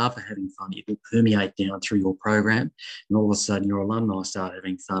 your staff are having fun, it will permeate down through your program, and all of a sudden your alumni start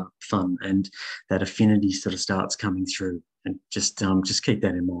having fun, and that affinity sort of starts coming through. And just keep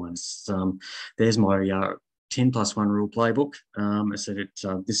that in mind. There's my 10+1 rule playbook.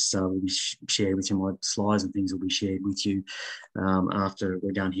 This will be shared with you. My slides and things will be shared with you after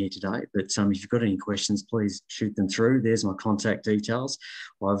we're done here today. But if you've got any questions, please shoot them through. There's my contact details.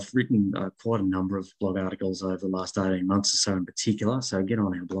 I've written quite a number of blog articles over the last 18 months or so in particular. So get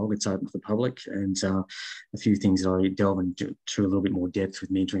on our blog. It's open to the public, and a few things that I delve into a little bit more depth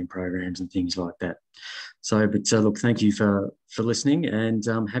with mentoring programs and things like that. Look, thank you for listening, and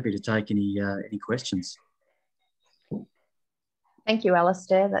I'm happy to take any questions. Thank you,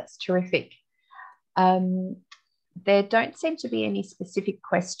 Alastair. That's terrific. There don't seem to be any specific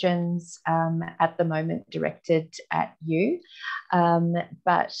questions at the moment directed at you.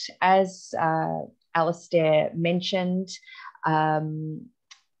 But as Alastair mentioned,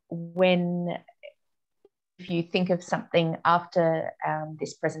 if you think of something after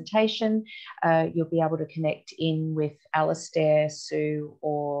this presentation, you'll be able to connect in with Alastair, Sue,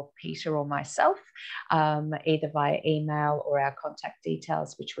 or Peter, or myself, either via email or our contact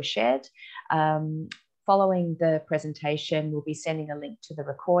details, which were shared. Following the presentation, we'll be sending a link to the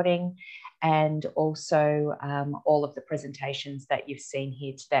recording and also all of the presentations that you've seen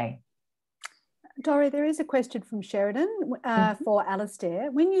here today. Dori, there is a question from Sheridan for Alastair.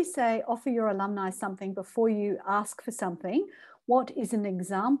 When you say offer your alumni something before you ask for something, what is an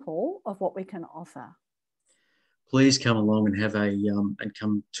example of what we can offer? Please come along and have and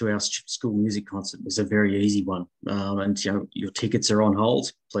come to our school music concert. It's a very easy one, and your tickets are on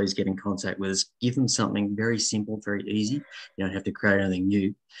hold. Please get in contact with us. Give them something very simple, very easy. You don't have to create anything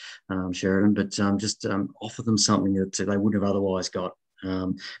new, Sheridan, but just offer them something that they wouldn't have otherwise got.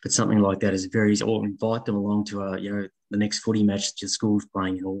 But something like that is very easy. Or invite them along to the next footy match that your school's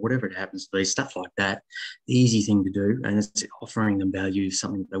playing, or whatever it happens to be, stuff like that. Easy thing to do, and it's offering them value,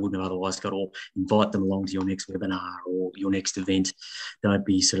 something they wouldn't have otherwise got. Or invite them along to your next webinar or your next event. Don't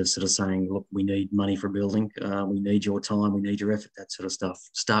be sort of saying, look, we need money for a building, we need your time, we need your effort, that sort of stuff.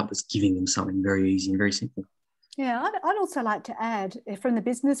 Start with giving them something very easy and very simple. Yeah, I'd also like to add, from the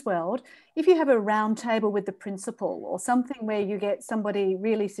business world, if you have a round table with the principal or something where you get somebody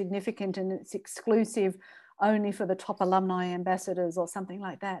really significant and it's exclusive only for the top alumni ambassadors or something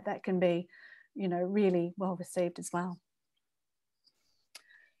like that, that can be you know, really well received as well.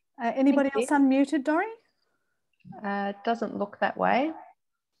 Anybody else unmuted, Dori? Doesn't look that way.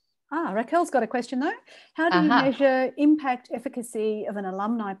 Raquel's got a question though. How do you measure impact efficacy of an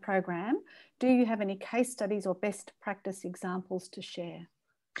alumni program? Do you have any case studies or best practice examples to share?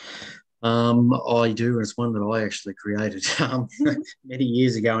 I do. It's one that I actually created many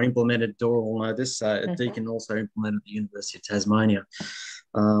years ago and implemented. Dora will know this. Deakin also implemented at the University of Tasmania.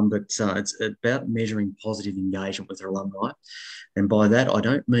 But it's about measuring positive engagement with our alumni. And by that, I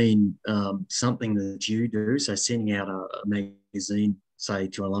don't mean something that you do. So sending out a magazine, say,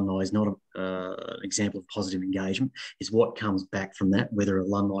 to alumni is not an example of positive engagement. It's what comes back from that, whether an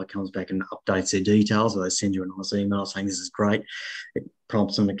alumni comes back and updates their details, or they send you a nice email saying this is great. It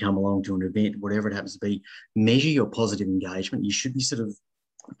prompts them to come along to an event, whatever it happens to be. Measure your positive engagement. You should be sort of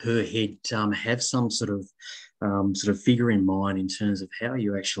per head have some sort of figure in mind in terms of how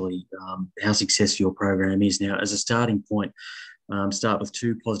you actually how successful your program is. Now, as a starting point, start with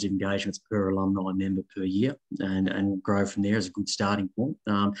 2 positive engagements per alumni member per year, and grow from there as a good starting point.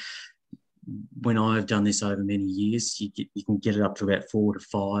 When I've done this over many years, you can get it up to about 4 to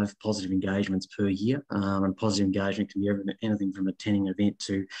 5 positive engagements per year. And positive engagement can be anything from attending an event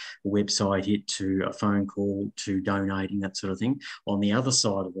to a website hit to a phone call to donating, that sort of thing. On the other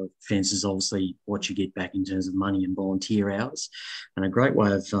side of the fence is obviously what you get back in terms of money and volunteer hours. And a great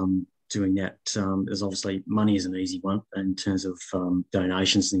way of doing that is obviously money is an easy one in terms of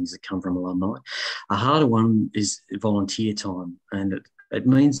donations, things that come from alumni. A harder one is volunteer time, and it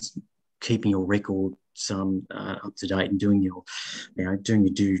means keeping your records up to date and doing your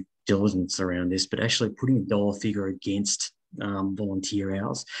due diligence around this, but actually putting a dollar figure against volunteer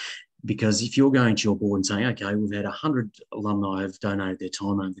hours. Because if you're going to your board and saying, okay, we've had 100 alumni have donated their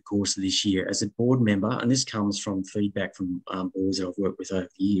time over the course of this year, as a board member, and this comes from feedback from boards that I've worked with over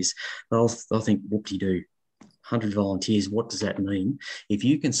the years, they'll think, whoop-de-doo, 100 volunteers, what does that mean? If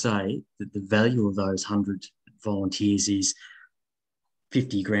you can say that the value of those 100 volunteers is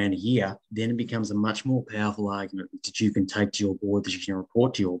 50 grand a year, then it becomes a much more powerful argument that you can take to your board, that you can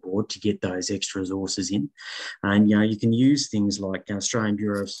report to your board to get those extra resources in. And, you can use things like Australian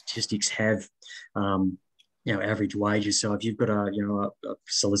Bureau of Statistics have, average wages. So if you've got a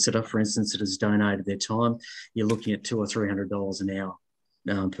solicitor, for instance, that has donated their time, you're looking at $200 or $300 an hour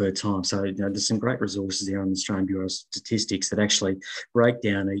per time. So there's some great resources there on the Australian Bureau of Statistics that actually break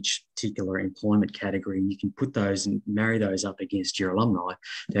down each particular employment category, and you can put those and marry those up against your alumni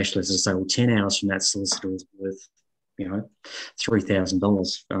to actually say, well, 10 hours from that solicitor is worth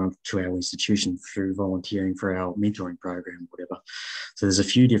 $3,000 to our institution through volunteering for our mentoring program, whatever. So there's a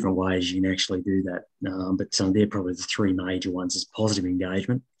few different ways you can actually do that, but they're probably the 3 major ones: is positive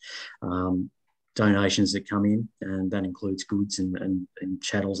engagement, donations that come in, and that includes goods and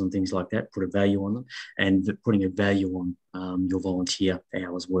chattels and things like that, put a value on them, and putting a value on your volunteer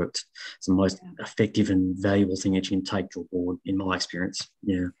hours worked. It's the most effective and valuable thing that you can take to a board, in my experience.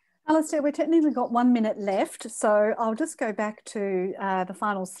 Yeah. Alastair, we've technically got 1 minute left, so I'll just go back to the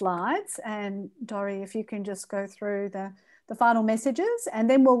final slides, and Dori, if you can just go through the final messages, and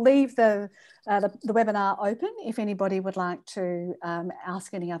then we'll leave the webinar open if anybody would like to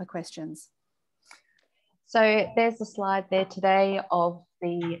ask any other questions. So there's a slide there today of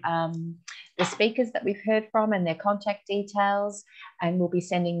the speakers that we've heard from and their contact details, and we'll be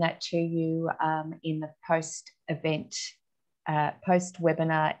sending that to you in the post-event,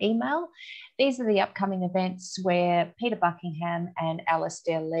 post-webinar email. These are the upcoming events where Peter Buckingham and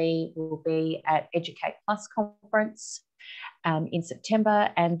Alastair Lee will be at Educate Plus conference in September,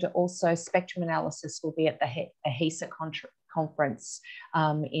 and also Spectrum Analysis will be at the AHESA conference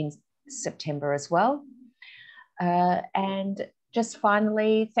in September as well. And just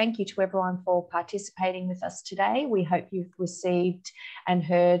finally, thank you to everyone for participating with us today. We hope you've received and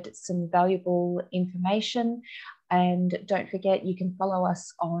heard some valuable information. And don't forget, you can follow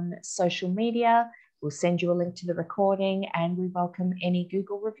us on social media. We'll send you a link to the recording, and we welcome any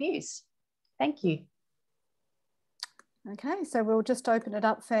Google reviews. Thank you. Okay, so we'll just open it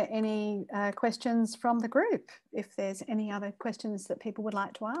up for any questions from the group, if there's any other questions that people would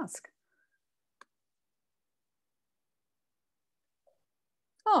like to ask.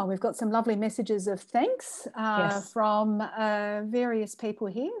 Oh, we've got some lovely messages of thanks from various people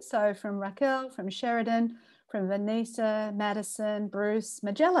here. So from Raquel, from Sheridan, from Vanessa, Madison, Bruce,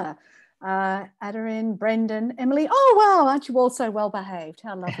 Magella, Adarin, Brendan, Emily. Oh, wow, aren't you all so well behaved?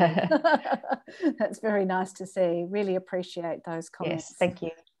 How lovely. That's very nice to see. Really appreciate those comments. Yes, thank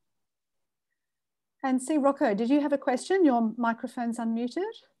you. And see, Rocco, did you have a question? Your microphone's unmuted.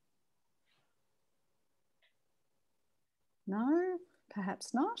 No?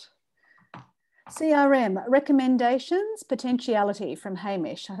 Perhaps not. CRM, recommendations, potentiality from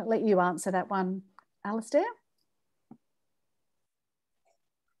Hamish. I'll let you answer that one, Alastair.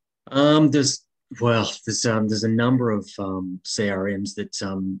 There's a number of CRMs that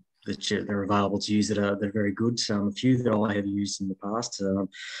are available to use that are very good. A few that I have used in the past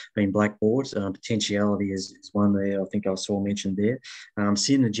been Blackboard. Potentiality is one there I think I saw mentioned there.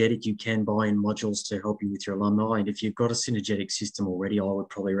 Synergetic, you can buy in modules to help you with your alumni, and if you've got a synergetic system already, I would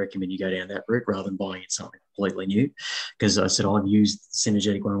probably recommend you go down that route rather than buying it something completely new. Because I said I've used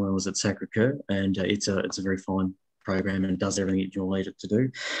synergetic one when I was at Sacré-Cœur, and it's a very fine program and does everything that you'll need it to do.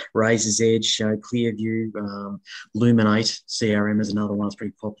 Razor's Edge, Clearview, Luminate CRM is another one that's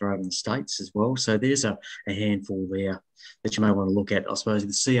pretty popular over in the States as well. So there's a handful there that you may want to look at. I suppose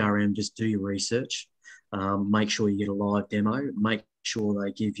with the CRM, just do your research. Make sure you get a live demo. Make sure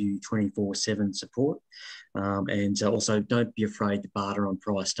they give you 24/7 support. And also don't be afraid to barter on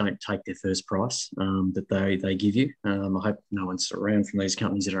price. Don't take their first price that they give you. I hope no one's around from these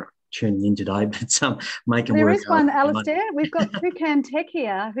companies that are tuning in today, but make them there work. There is one, Alastair. We've got Toucan Tech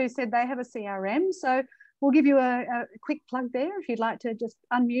here who said they have a CRM. So we'll give you a quick plug there if you'd like to just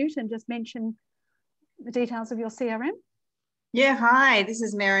unmute and just mention the details of your CRM. Yeah, hi, this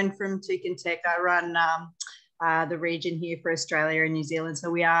is Maren from Toucan Tech. I run the region here for Australia and New Zealand. So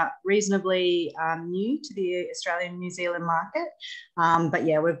we are reasonably new to the Australian and New Zealand market. But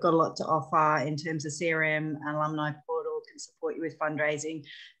yeah, we've got a lot to offer in terms of CRM, and alumni portal can support you with fundraising.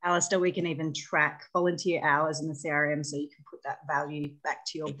 Alastair, we can even track volunteer hours in the CRM so you can put that value back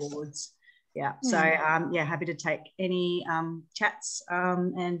to your boards. Yeah, so yeah, happy to take any chats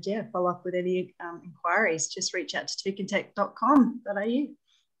and yeah, follow up with any inquiries. Just reach out to toucantech.com.au.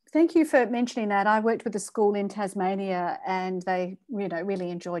 Thank you for mentioning that. I worked with a school in Tasmania and they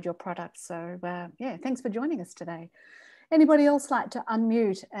really enjoyed your product. So yeah, thanks for joining us today. Anybody else like to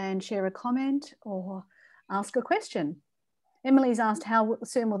unmute and share a comment or ask a question? Emily's asked how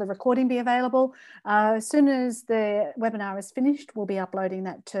soon will the recording be available. As soon as the webinar is finished, we'll be uploading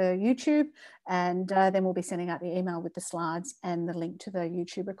that to YouTube, and then we'll be sending out the email with the slides and the link to the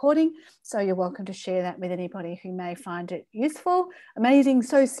YouTube recording. So you're welcome to share that with anybody who may find it useful. Amazing,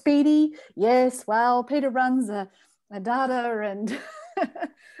 so speedy. Yes, well, Peter runs a data and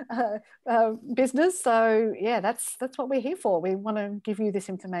business. So yeah, that's what we're here for. We want to give you this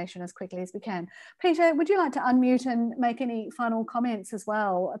information as quickly as we can. Peter, would you like to unmute and make any final comments as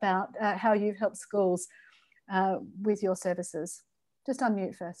well about how you've helped schools with your services? Just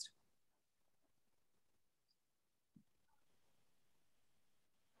unmute first.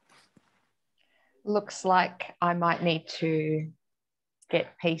 Looks like I might need to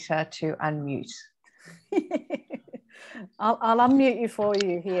get Peter to unmute. I'll unmute you for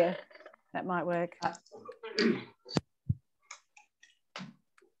you here. That might work.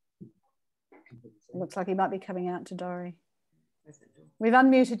 Looks like he might be coming out to Dory. We've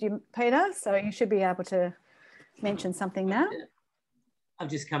unmuted you, Peter, so you should be able to mention something now. I've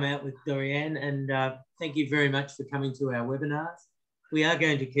just come out with Dorianne, and thank you very much for coming to our webinars. We are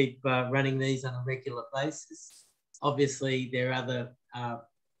going to keep running these on a regular basis. Obviously, there are other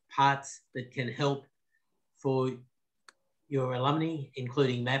parts that can help for your alumni,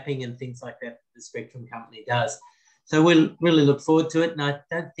 including mapping and things like that the Spectrum company does. So we'll really look forward to it. And I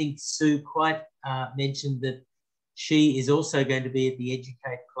don't think Sue quite mentioned that she is also going to be at the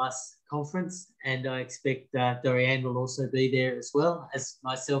Educate Plus conference, and I expect Dorianne will also be there as well as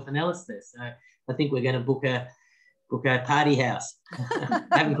myself and Alastair. So I think we're going to book a party house. I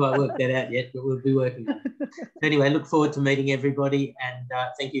haven't quite worked that out yet, but we'll be working on it. So anyway, look forward to meeting everybody, and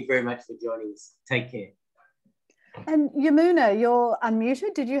thank you very much for joining us. Take care. And Yamuna, you're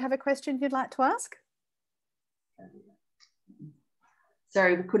unmuted. Did you have a question you'd like to ask?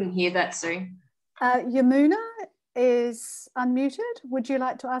 Sorry, we couldn't hear that, Sue. Yamuna is unmuted. Would you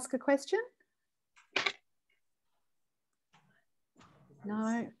like to ask a question?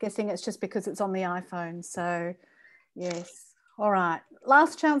 No, guessing it's just because it's on the iPhone. So yes. All right.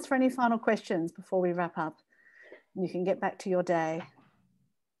 Last chance for any final questions before we wrap up. You can get back to your day.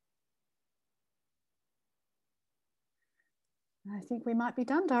 I think we might be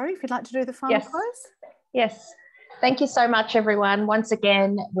done, Dory, if you'd like to do the final close. Yes. Thank you so much, everyone. Once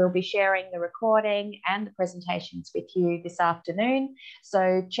again, we'll be sharing the recording and the presentations with you this afternoon.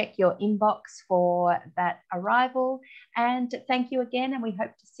 So check your inbox for that arrival. And thank you again, and we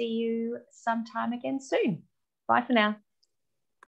hope to see you sometime again soon. Bye for now.